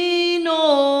we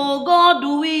know, God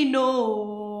we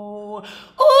know.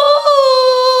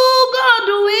 God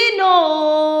we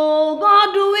know,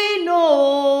 God we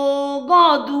know,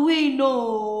 God we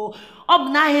know. Ọ bụ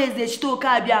na ahịa eze chite oke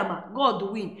abịa ma God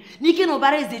win. Nike no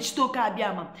bara eze chitoke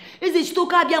abiama. Eze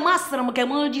chitoke abiama asịrị m ka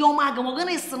m dị ọma ga m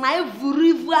gana isi na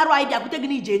evuru arụ anyị bịakwute gị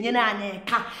n'ije nye na anyị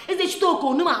ka. Eze chitoke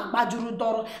onu ma gbajuru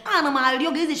dọrọ. Ana m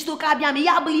arịọ ga eze chitoke abiama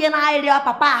ya bụ ihe na-arịọ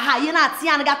papa ha ihe na-ati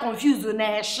ya ga confuse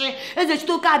na eshi. Eze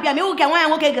chitoke abiama ewu ka nwa ya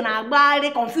nwoke ga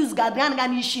na-agbagharị confuse ga adịga nga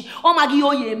n'isi. Ọ maghị ihe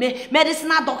o ya eme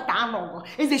medicinal doctor anọgọ.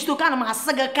 Eze chitoke ana m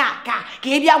asị gị ka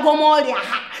ị bịa gwọ m ọrịa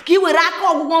ha ka ị were aka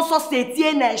ọgwụgwọ nsọ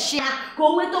stetie na eshi ha ka o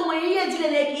nweta onwe ihe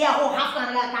ejirele ka ya hụ hafụ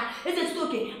na aka. Eze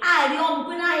chitoke arịọ m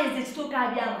kwe n'ahịa eze chitoke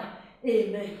abiama.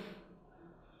 Amen.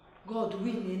 God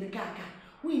win kaka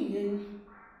win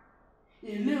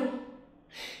hello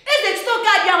eze chitoke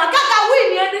abiama kaka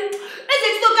win eze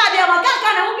chitoke abiama kaka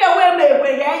na nwoke wee ma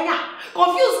egwere anya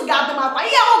confuse ga-adụmakwa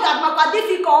ihe ahụ ga-adụmakwa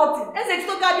difficulty. Eze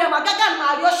chitoke abiama kaka na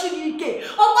arịọshi gị ike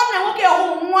ọkwa na nwoke hụ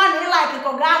nwa na ịlaiki ka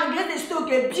ọ ga-anụ ga eze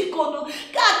chitoke bikono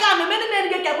kaka na emedemere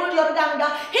gị ka mori ọrụ ga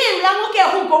hil ya nwoke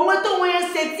hụ ka o nweta onwe ya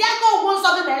seti aka ọgwụ nsọ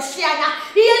gị na-eshi anya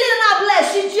ihe niile na-abụla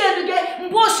eshi ji elu gị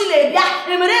mgbe oshile bịa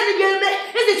emere elu gị eme.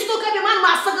 Eze chitoke abiama na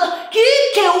asị gị ka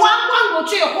ikewa ngwa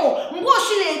mgbochi hụ mgbe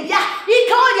oshile bịa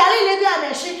ike ọrịa niile dị a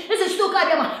na-eshi. Eze chitoke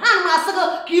abiama ana m asị gị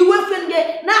ka iwefe gị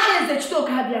n'aha eze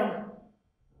chitoke abiama.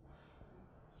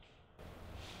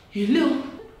 Hello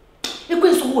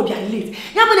ekwensu wo bịa late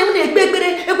ya bụ na m na-ekpe ekpere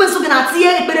ekwensu gị na-atinye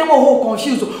ekpere nwe oho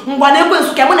confuse ngwa na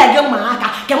ekwensu ka m na gị mma aka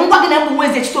ka m gwa gị na mbụ nwa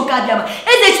eze chitoke abiama.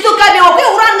 Eze chitoke abiama ọkwa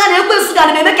ịhụrụ anga na ekwensu ga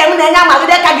na-eme ka m na-enye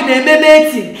amagide ka gị na-ememe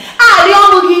eti arịọ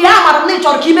ọnụ gị ihe amara m na ị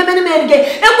chọrọ ka imemere mere gị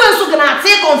ekwensu gị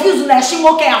na-atinye confuse na eshi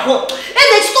nwoke ahụ.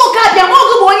 Eze chitoke abiama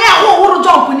ọgụ bụ onye ahụ hụrụ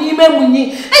jọmpụ n'ime nwunye.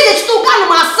 Eze chitoke ana m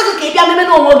asị gị ka ị bịa meme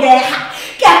na onwe gị ha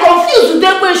ka confuse dị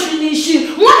ekwensu n'isi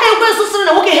nwa ekwensu sịrị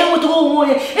na nwoke ha enwetaghị onwe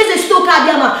onye. Eze chitoke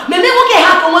abiama meme nwoke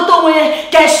ha ka nweta onwe ya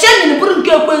ka shemin bụrụ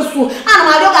nke ekwensu. Ana m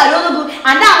arịọ gị arịọ gị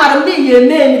ada amara m n'ihi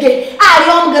eme gị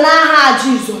arịọ m gị n'aha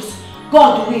Jizọs.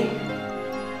 God win.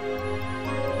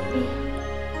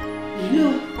 Hello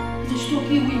eze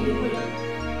chitoke win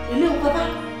hello papa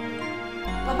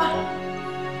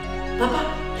hello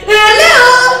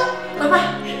papa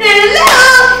hello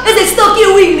eze chitoke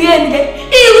win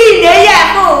iwin ya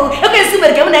ahụ ekwensu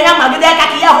mere ka m na-enye amagide aka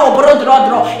ka ya hụ bụrụ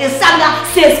dọrọ ịsanga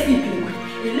say speak.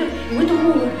 Hello enweta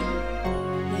onwe onwe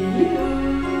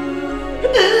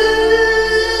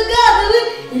God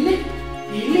win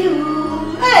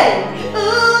hey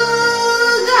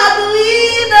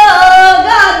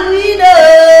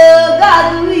God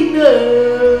win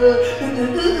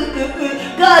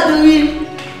God win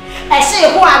I say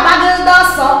who agbagide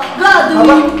ọsọ God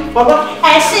win I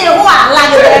say who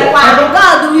alagide kwa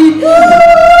God win.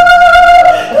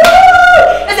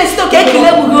 Eze chitoke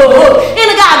ekele bụ gị oho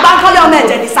ịnụ ga-agba nkọli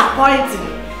ọmeje disappointing.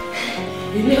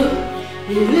 Hello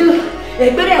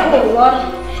ekpere hụ ụlọ ọrụ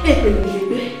ekpere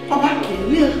ekpere ọba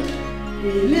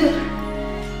hello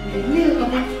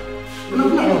ọba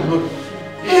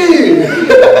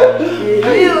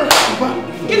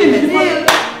gịnị mere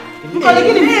Nkoli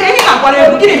gịnị mere ihe na-agbara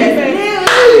egwu gịnị mere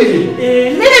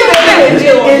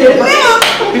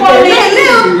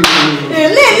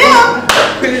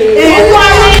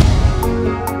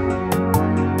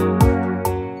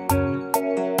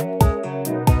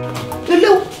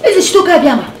eze chitoke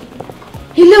abiama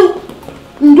hello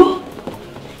ndo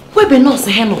webe nọọsụ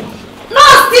heno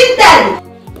nọọsụ tinted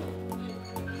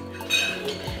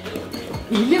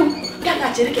hello gaga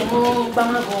chere ke mo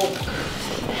gbamago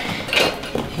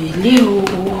hello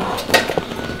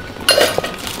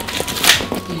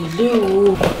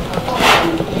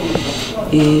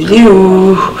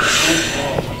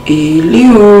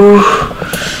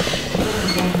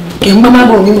ke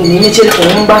gbamago ni mi ni chere ko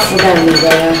ngba fuga ni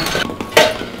ga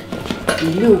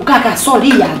kaka sorry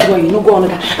ya do you no go on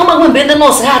ka amagbe mbe the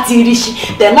nurse ha ti rishi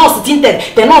the nurse tinted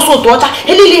the nurse otu ọcha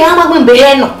elili amagbe mbe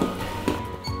he no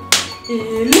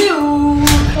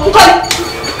Nkoli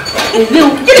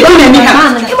kini ko na-eme ha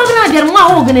imagine na bịara nwa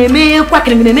ahụ na-eme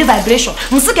kwakịrị na-eme vibration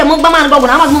nsị ka m gba man gọgwụ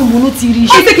na amagbe mgbe unu tiri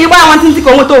ishi isi ka ịgba ya nwantị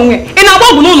ka o nweta onwe ị na-agba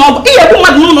ọgwụ n'ụlọ ọgwụ ihe egbu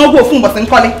mmadụ n'ụlọ ọgwụ ofu mbọsị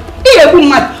Nkoli ihe egbu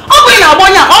mmadụ ọgwụ ị na-agba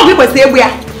onye ọgwụ ị kwesịrị egbu ya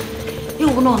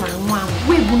ịhụ nọ na nwa ahụ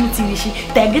wee bụ unu tiri ishi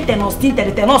tenos tinted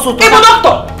tenos ụtọ ịbụ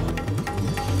dọkịta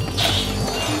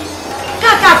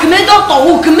kaka kume doctor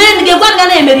who kume nge gwanga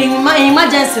na emeri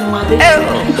emergency nwa be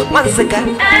Nsukka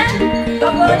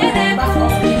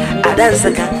ada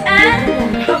Nsukka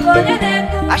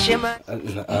ashema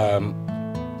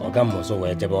ọga m ọzọ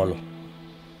wee jebe ọlụ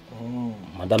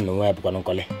madam na nwa ya bụkwa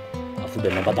Nkoli afụbe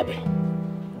na batabe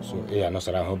so ya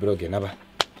nọsara ahụ obere oge naba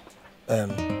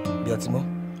Biatimo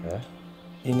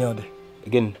ini ode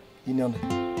again ini ode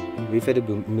we fed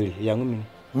bụ mmiri ya ṅụ mmiri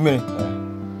mmiri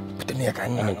pụta ya ka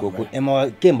anyị na-ekwu okwu ema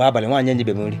kemgbe abalị nwaanyị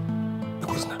njibe m nri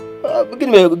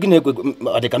gịnị egwu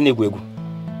ọ dị ka m na-egwu egwu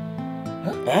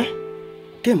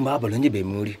kemgbe abalị onye be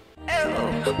m nri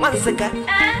Nsukka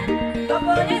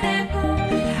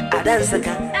Ada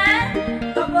Nsukka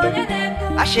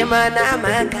Ashimana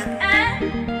amaka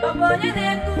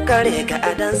Nkoli ka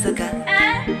Ada Nsukka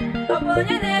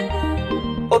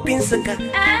Opi Nsukka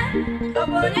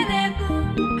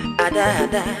Ada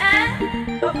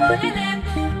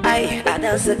Ay Ada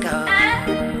Nsukka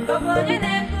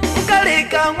Nkoli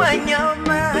ka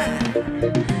nwanyama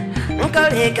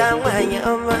Nkoli ka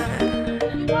nwanyama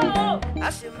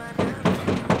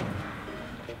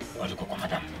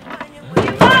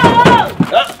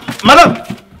Madam!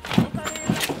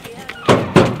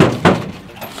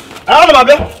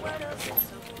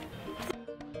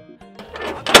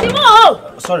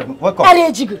 Sorry, welcome.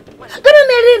 Ejigo. Gịnị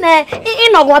mere na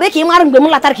ịnọgụ ọbịa ka ị mara mgbe m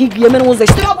latara ka ị ga-eme n'ụzọ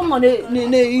sitere ọ bụ nọ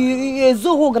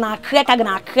na-ezoghị gị na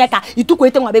akịrịka itukwu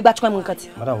ete nwa be gbachikwa m nkịtị.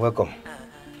 Madam, welcome.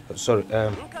 Sorry,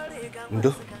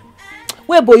 Ndo.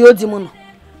 Wee bụ onye odi m nọ.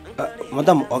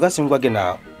 Madam, ọ gasị ngwa gị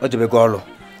na o jebego ọrụ.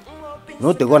 Na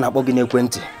o tego na-akpọ gị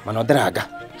n'ekwentị mana ọ dịrị aga.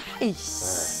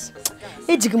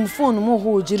 Ejighị m foonu m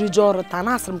hụ ojiri ji ọrụ taa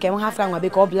na asịrị m ka m hafere nwa be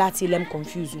ka ọ bụla ile m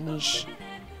confuse n'ishi.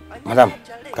 Madam,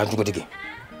 ka njugodi gị.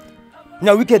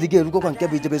 Nya weekend gị erugokwa nke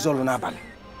bụ ijebezi ọrụ n'abalị.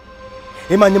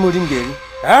 Ịma nye m ori m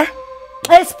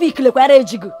ga-eri. Speak lekwara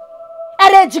ejigo.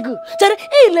 Chere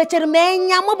ilechere m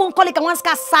enya m bụ Nkoli ka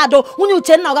Nsukka sado nwunye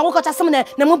Uchenna ọga nwekọchasị m na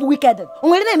m bụ weekend. O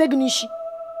nwere na-eme gị n'isi.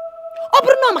 Ọ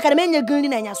bụrụ na maka na m enye gị nri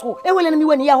na enya so ewele m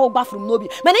iwe na ihe ahụ gbafuru m n'obi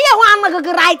mana ihe ahụ anaghị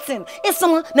gị writing ịsị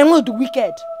m na m dị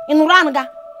weekend. Ị nụrụ anụ ga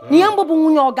na ihe mbụ bụ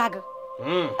nwunye ọga gị.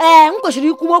 M kwesịrị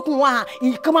ikwu okwu nwa ha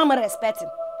ikema m respecting.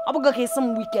 Ọ bụghị ka ịsị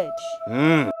m weekend.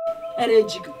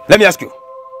 Let me ask you.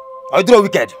 Are you draw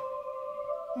wicked?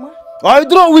 Are you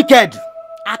draw wicked?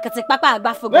 Akịtị kpakpa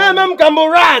agbafu gị. M ka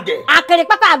mbụ rag. Akịrị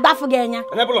kpakpa agbafu gị enya.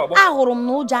 Ahụrụ m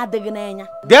na ụjọ adịghị n'enya.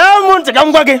 Gee m ntị ka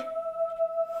m gwa gị.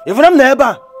 Ịfụrụ m na ebe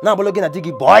a na-agbụlụ gị na di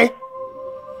gị boy.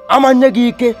 Ama nye gị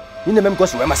ike ị na-eme m ka o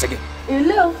si wee masị gị.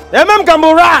 Eme m ka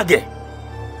mbụ rag.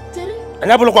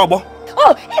 Anya bụlụkwa ọgbọ.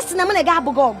 Isi na m na-ga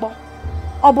abụghị ọgbọ.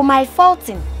 Ọ bụ my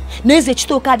faulting. Na eze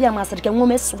Chidebe abịa masịrị ka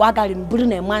nwe swagari buru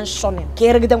na mansioning ka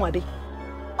erigide nwade.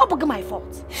 Ọ bụghị my fault.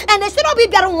 And instead of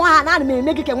bịara nwa ha na m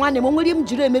eme gị ka nwanne m nwere m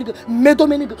jiri emeri gị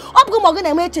mmedomeni gị. Ọ bụghị ma ọ gị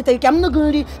na-eme echeta ka m nụ gị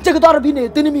nri jegide ọrụ bi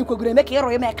na-ete n'ime ikwegoro eme ka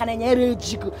ịrụ eme ka na-enye ere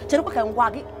ejigo. Cherekwa ka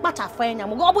ngwa gị kpachafụ anya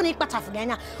m ọ bụ na ị kpachafụ gị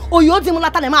anya oyi odi m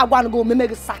lata na m agwa gị omeme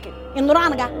gị saki. Ị nụrụ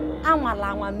anụ ga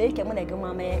anwala anwa mee ka m na gị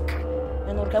ma mee ka.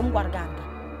 Ị nụrụ ka m gwara gị aga.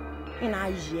 Ị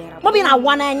na-ayịera. Ọ bụ na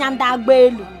agwa n'anya ndị agba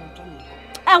elu.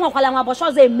 Enwekwala nwa bọchị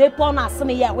ọzọ emepe ọnụ asị m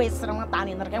ihe ahụ esiri nwata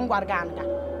anyị nara ka m gwara gị anga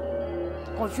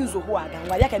confuse okwu aga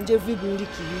ngwa bịa ka m jee vu gị nri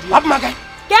ka iri ka m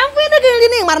vu gị nri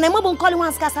na ị mara na eme bụ Nkoli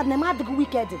Nsukka sad na eme adịghị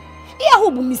wicked ihe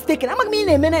ahụ bụ mistake na amaghị m ị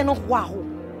na-eme na ịnụkwụ ahụ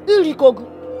iri ka ogu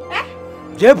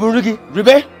jee bụ nri gị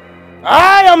ribe.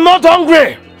 I am not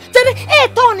hungry. Chere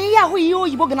ịtọ na ihe ahụ ihe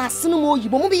oyibo gị na-asị m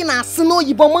oyibo mụ bụ ị na-asị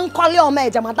n'oyibo m Nkoli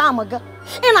omeje madam gị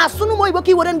ị na-asụ n'ụmụ oyibo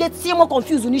ka i were ndị tie m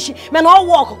confuse n'isi mana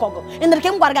ọwụ ọkụkọ gị ị nere ka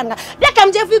m gwara gị nga bịa ka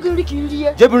m jee fụ nri ka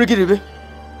irie jee bụ nri gị ribe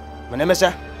mana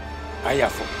emesịa anyị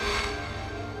afọ.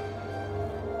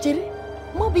 Chere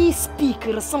mụ bụ speak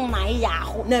rịsị m na ihe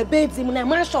ahụ na ebe di m na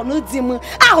mansion di m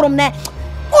ahụrụ m na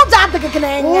ụjọ adịghị gị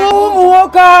n'anya. Ụmụ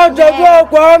nwoke a jebu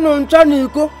ọkwa ọnụ ncha na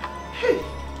iko.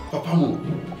 Papa m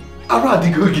arụ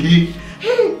adịgo gị.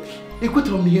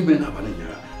 Ekwetara m ihe mere n'abalị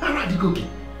nyara. Arụ adịgo gị.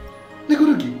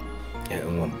 Negoro gị.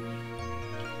 Nwa m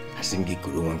asị m gị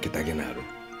kuru nwa nkịta gị n'arụ.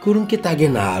 Kuru nkịta gị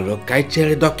n'arụ ka ị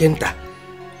chere dọkịnta.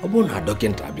 Ọ bụrụ na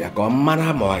dọkịnta bịa ka ọ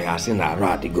mara ma ọ ya asị na arụ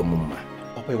adịgo m mma.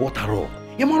 Papa ịghọtara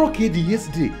ị mara ka ịdị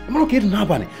yesterday ị mara ka ịdị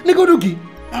n'abalị. Negoro gị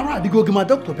arụ adịgo gị ma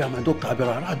dọkịta bịara ma dọkịta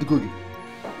bịara arụ adịgo gị.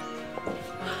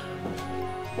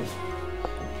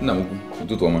 Nna m ukwu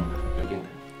ụtụtụ ọma.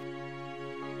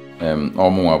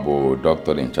 Ọmụnwa bụ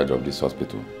doctor in charge of this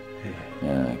hospital.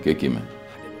 Kekime.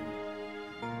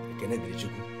 Ekene dịrị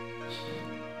Chukwu.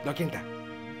 Dọkịnta,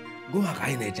 gụwa ka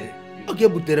anyị na-echere. Oge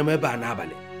butere m ebe a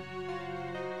n'abalị.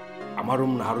 Amarụ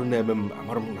m na arụ na-eme m,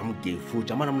 amarụ m na m ga-efu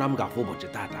uche, amarụ m na m ga-afụ ụbọchị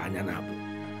taata anya na-abụ.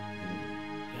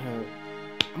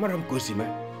 Amarụ m ka o si mee,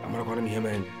 amarakwana m ihe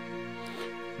mere.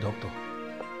 Dọkịta,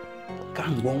 ka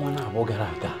mgbe ọnwa na-abụọ gara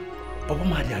aga, papa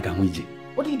m adịghị aga nwa ije.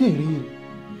 Ọ dịghị eri nri.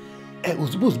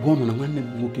 Ozugbo ọ nọ na nwanne m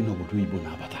nwoke n'obodo Igbo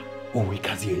na-abata, o wee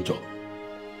kazie njọ.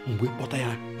 Mgbe kpọta ya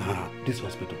na this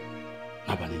hospital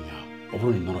n'abalị ụnyaahụ, ọ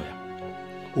bụrụ na ị nọrọ ya,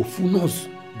 ofu nọọsụ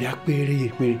bịa kpere ya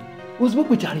ekpere. Ozugbo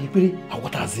kpechara ya ekpere,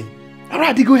 agwọtazi. Arụ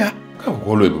adịgo ya. Ka bụ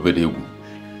ọlụ ebube dị egwu.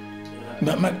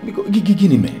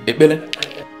 Gịnị mee? Ekpere?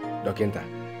 Dọkịnta,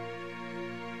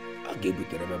 ọ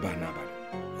ga-ebutere m ebe a n'abalị.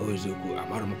 O eziokwu,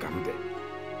 amarụ m ka m dị.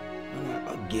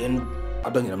 Again, I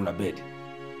don't get na bed.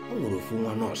 I will fool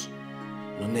one nurse.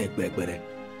 No neck back.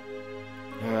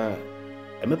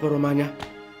 Emepere manya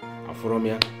afọrọ m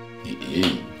ya.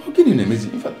 Oge ni na-emezi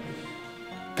ife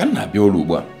ka nna bịa ụlọ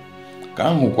ugbu a ka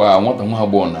ahụkwa nwata nwa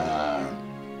agbọghọ na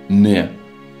nne ya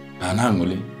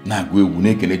na-aṅụrị na-agụ egwu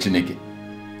na-ekele Chineke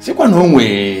sikwa na o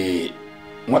nwee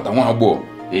nwata nwa agbọghọ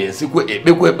sikwa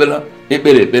ekpekwa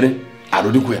ekpere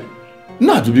arụdịkwa ya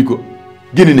na-ajụ biko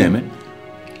gịnị na-eme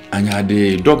anya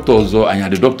dị dọkịta ọzọ anya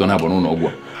dị dọkịta na-abụ n'ụlọ ọgwụ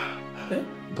a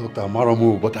Doctor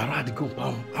Maromo, but I rather go.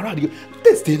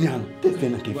 Test any and test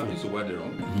any.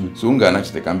 So unga na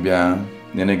chite kambia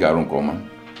nene garu nkoma.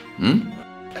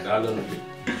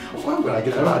 Why would I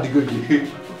get a rather go?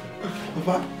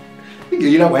 Papa, you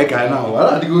get your way kind now. I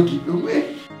rather go keep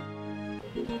away.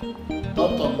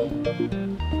 Doctor.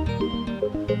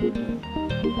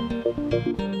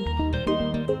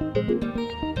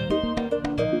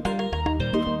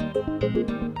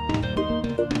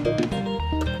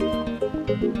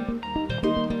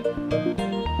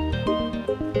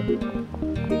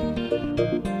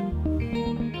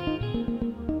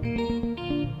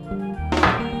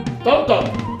 Doctor.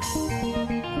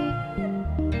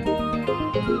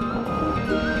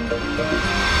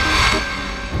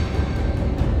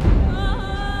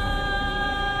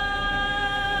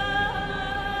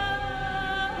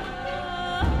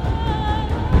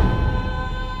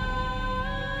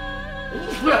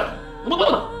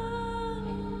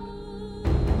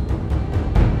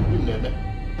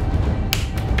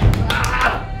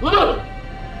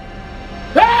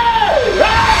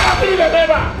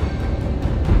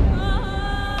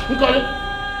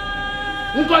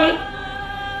 Nkoli!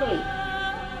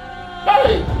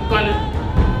 Hey! Nkoli!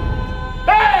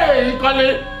 Hey! Nkoli!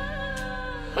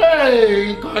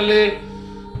 Hey! Nkoli!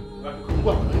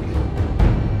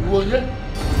 Woye?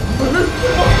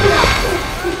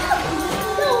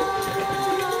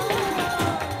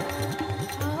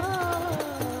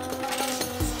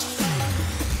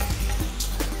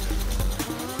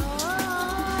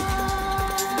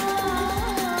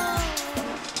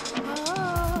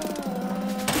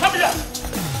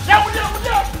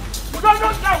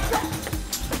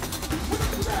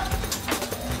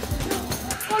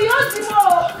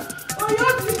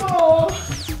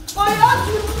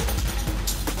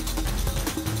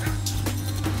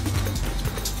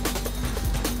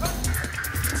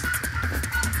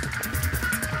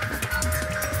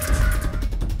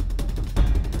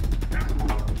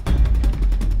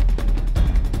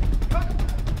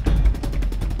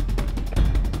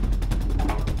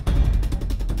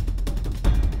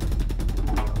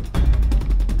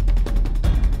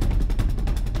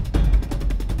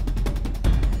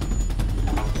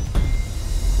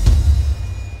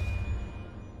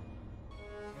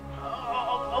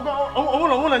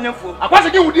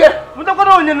 Akwasi ki wudie muta ko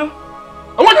do nyenu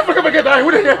awon de feke feke dai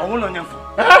wude nye awon lo nyamfo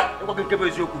e ko keke be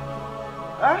ezioku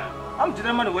am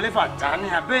jide man wole fa tani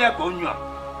abe ya ko nyu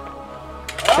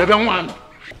bebe nwan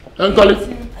Nkoli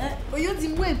oyo di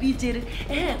mwe bi jere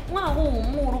nwa ho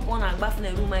mu ru ko na agba funa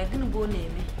room ai ginu bo na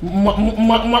eme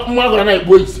mwa gora na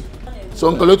igbo isi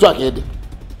so Nkoli otu aka ede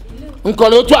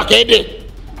Nkoli otu aka ede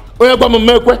onye gba m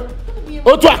mekwe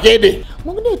otu aka ede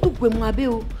mo gbe etukwe mu abe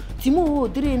o Timo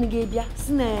dịrị nge bịa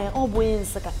si na ọ bụ onye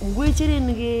Nsukka mgbe chere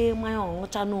nge mmanya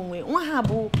ọṅụcha n'onwe nwa ha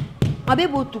bụ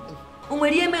abebe otukwu o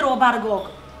nwere ihe mere ọbara gị ọgụ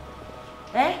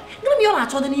gịnị ọ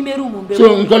na-achọ dị n'ime room mgbe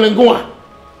so Nkoli ngwa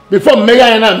before mmeghe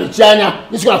anya na mechi anya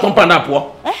isi na compound apụọ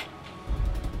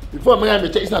before mmeghe anya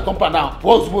mechi isi na compound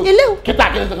apụọ ozugbo kịta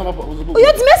akịrị nsọ kama ozugbo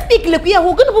oyo ti me speak lekwu ya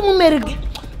hụ gịnị bụ m mere gị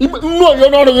nnu oyo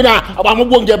n'ọrụ gị na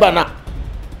agbamụgwọ nge ebe a na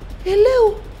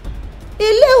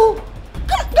eleo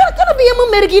Kana be yemu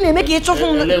mergi ne make chofu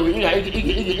asịrị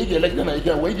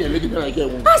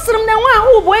m na nwa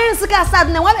ahụ bụ onye Nsukka asad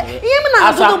na nwa ihe m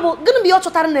na-azụ bụ gịnị bụ ọ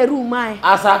chọtara na room anyị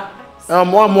asa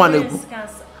mụọ na-ekwu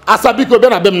asa biko bịa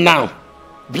na be m now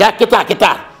bịa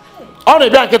kịta ọ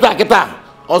na-ebịa kịta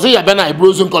ọzọ ya bịa na iburu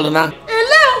ozu Nkoli na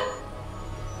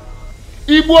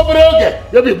igbu obere oge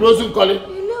ya bụ iburu ozu Nkoli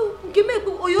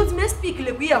oyo ti me speak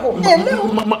le ku ya ho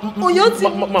oyo ti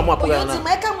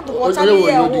me ka mu do water ni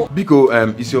ya ho biko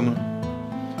isioma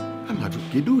amadu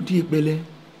kedu ụdị ekpele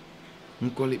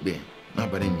Nkoli kpe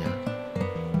n'abalị nya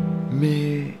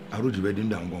mee arụjibe dị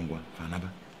ndị ngwangwa fanaba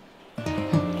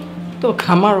to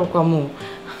kamaro kwa mu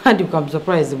hadi kwa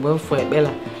surprise gbe fo ekpela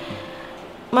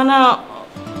mana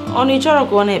oni chọrọ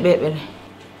ka ọ na-ekpe ekpere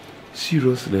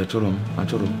seriously achọrọ m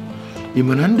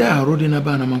ịmana ndị arụ dị na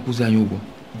ba na makwụzi anyị ụgwọ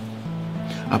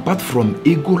apart from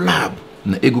ego lab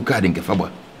na ego card nke fagba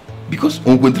because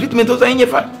on treatment ọzọ anyị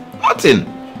nyefa nothing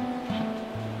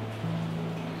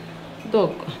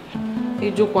Doc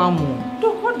Ijukwa mu.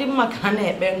 Doko di maka na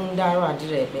ekpere nu ndị arụ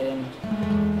adịrị ekpere nu.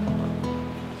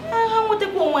 Ha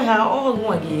nwetekwa onwe ha ọgwụ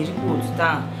nwa ga-erikwa otu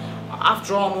taa.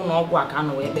 After all, no ọgwụ aka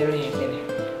na wee kpere ya ekpere.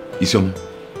 Isioma,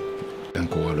 ka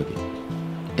nkọwalụ gị.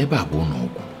 Ebe a bụ ụlọ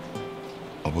ọgwụ.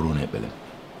 Ọ bụrụ na ekpere.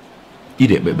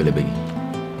 Ide ekpe ekpelebe gị.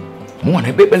 Mụ na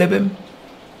ekpe ekpelebe m.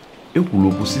 Ekwuru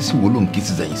okwu sisi wolo nke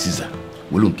Siza Isiza,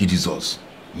 wolo nke Jizọs.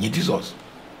 Nye Jizọs.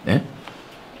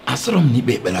 Asọrọ m na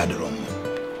ikpe ekpere adịrọ mma.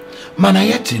 Mana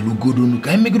ya chelugodonu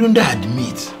ka emegodo ndị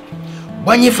admit.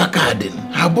 Gbanye fakadin,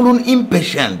 ha bụrụ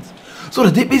impatient. So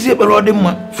that if you are the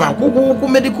man, for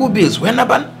medical bills, when a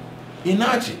ban,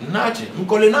 Inachi,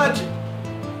 Nkoli Nachi.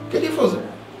 Get it for them.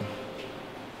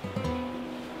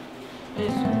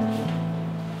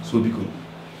 So because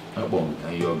I bomb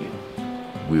and yogi.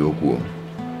 We oku.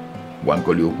 One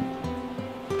Nkoli oku.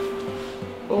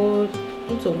 Oh,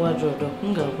 it's a wardrobe.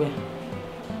 Ngawe.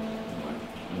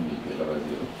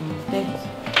 Thanks.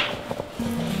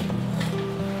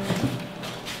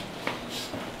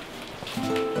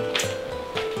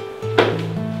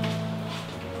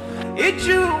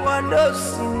 Iju wano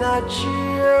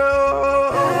sinachio.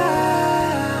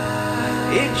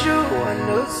 Iju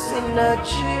wano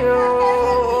sinachio.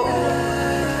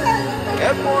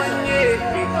 Ebonye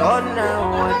bikona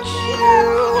wachio.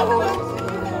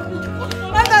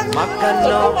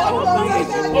 Makano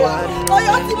kuibu wano.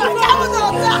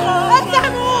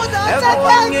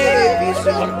 Ebonye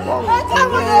bisumpong.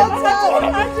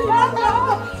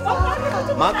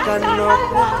 Makano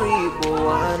kuibu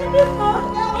wano.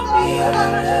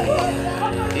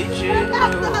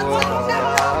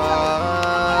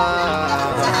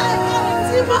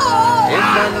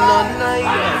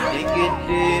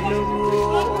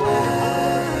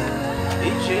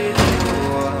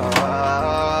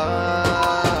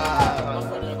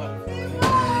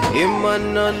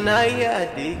 I'll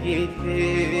be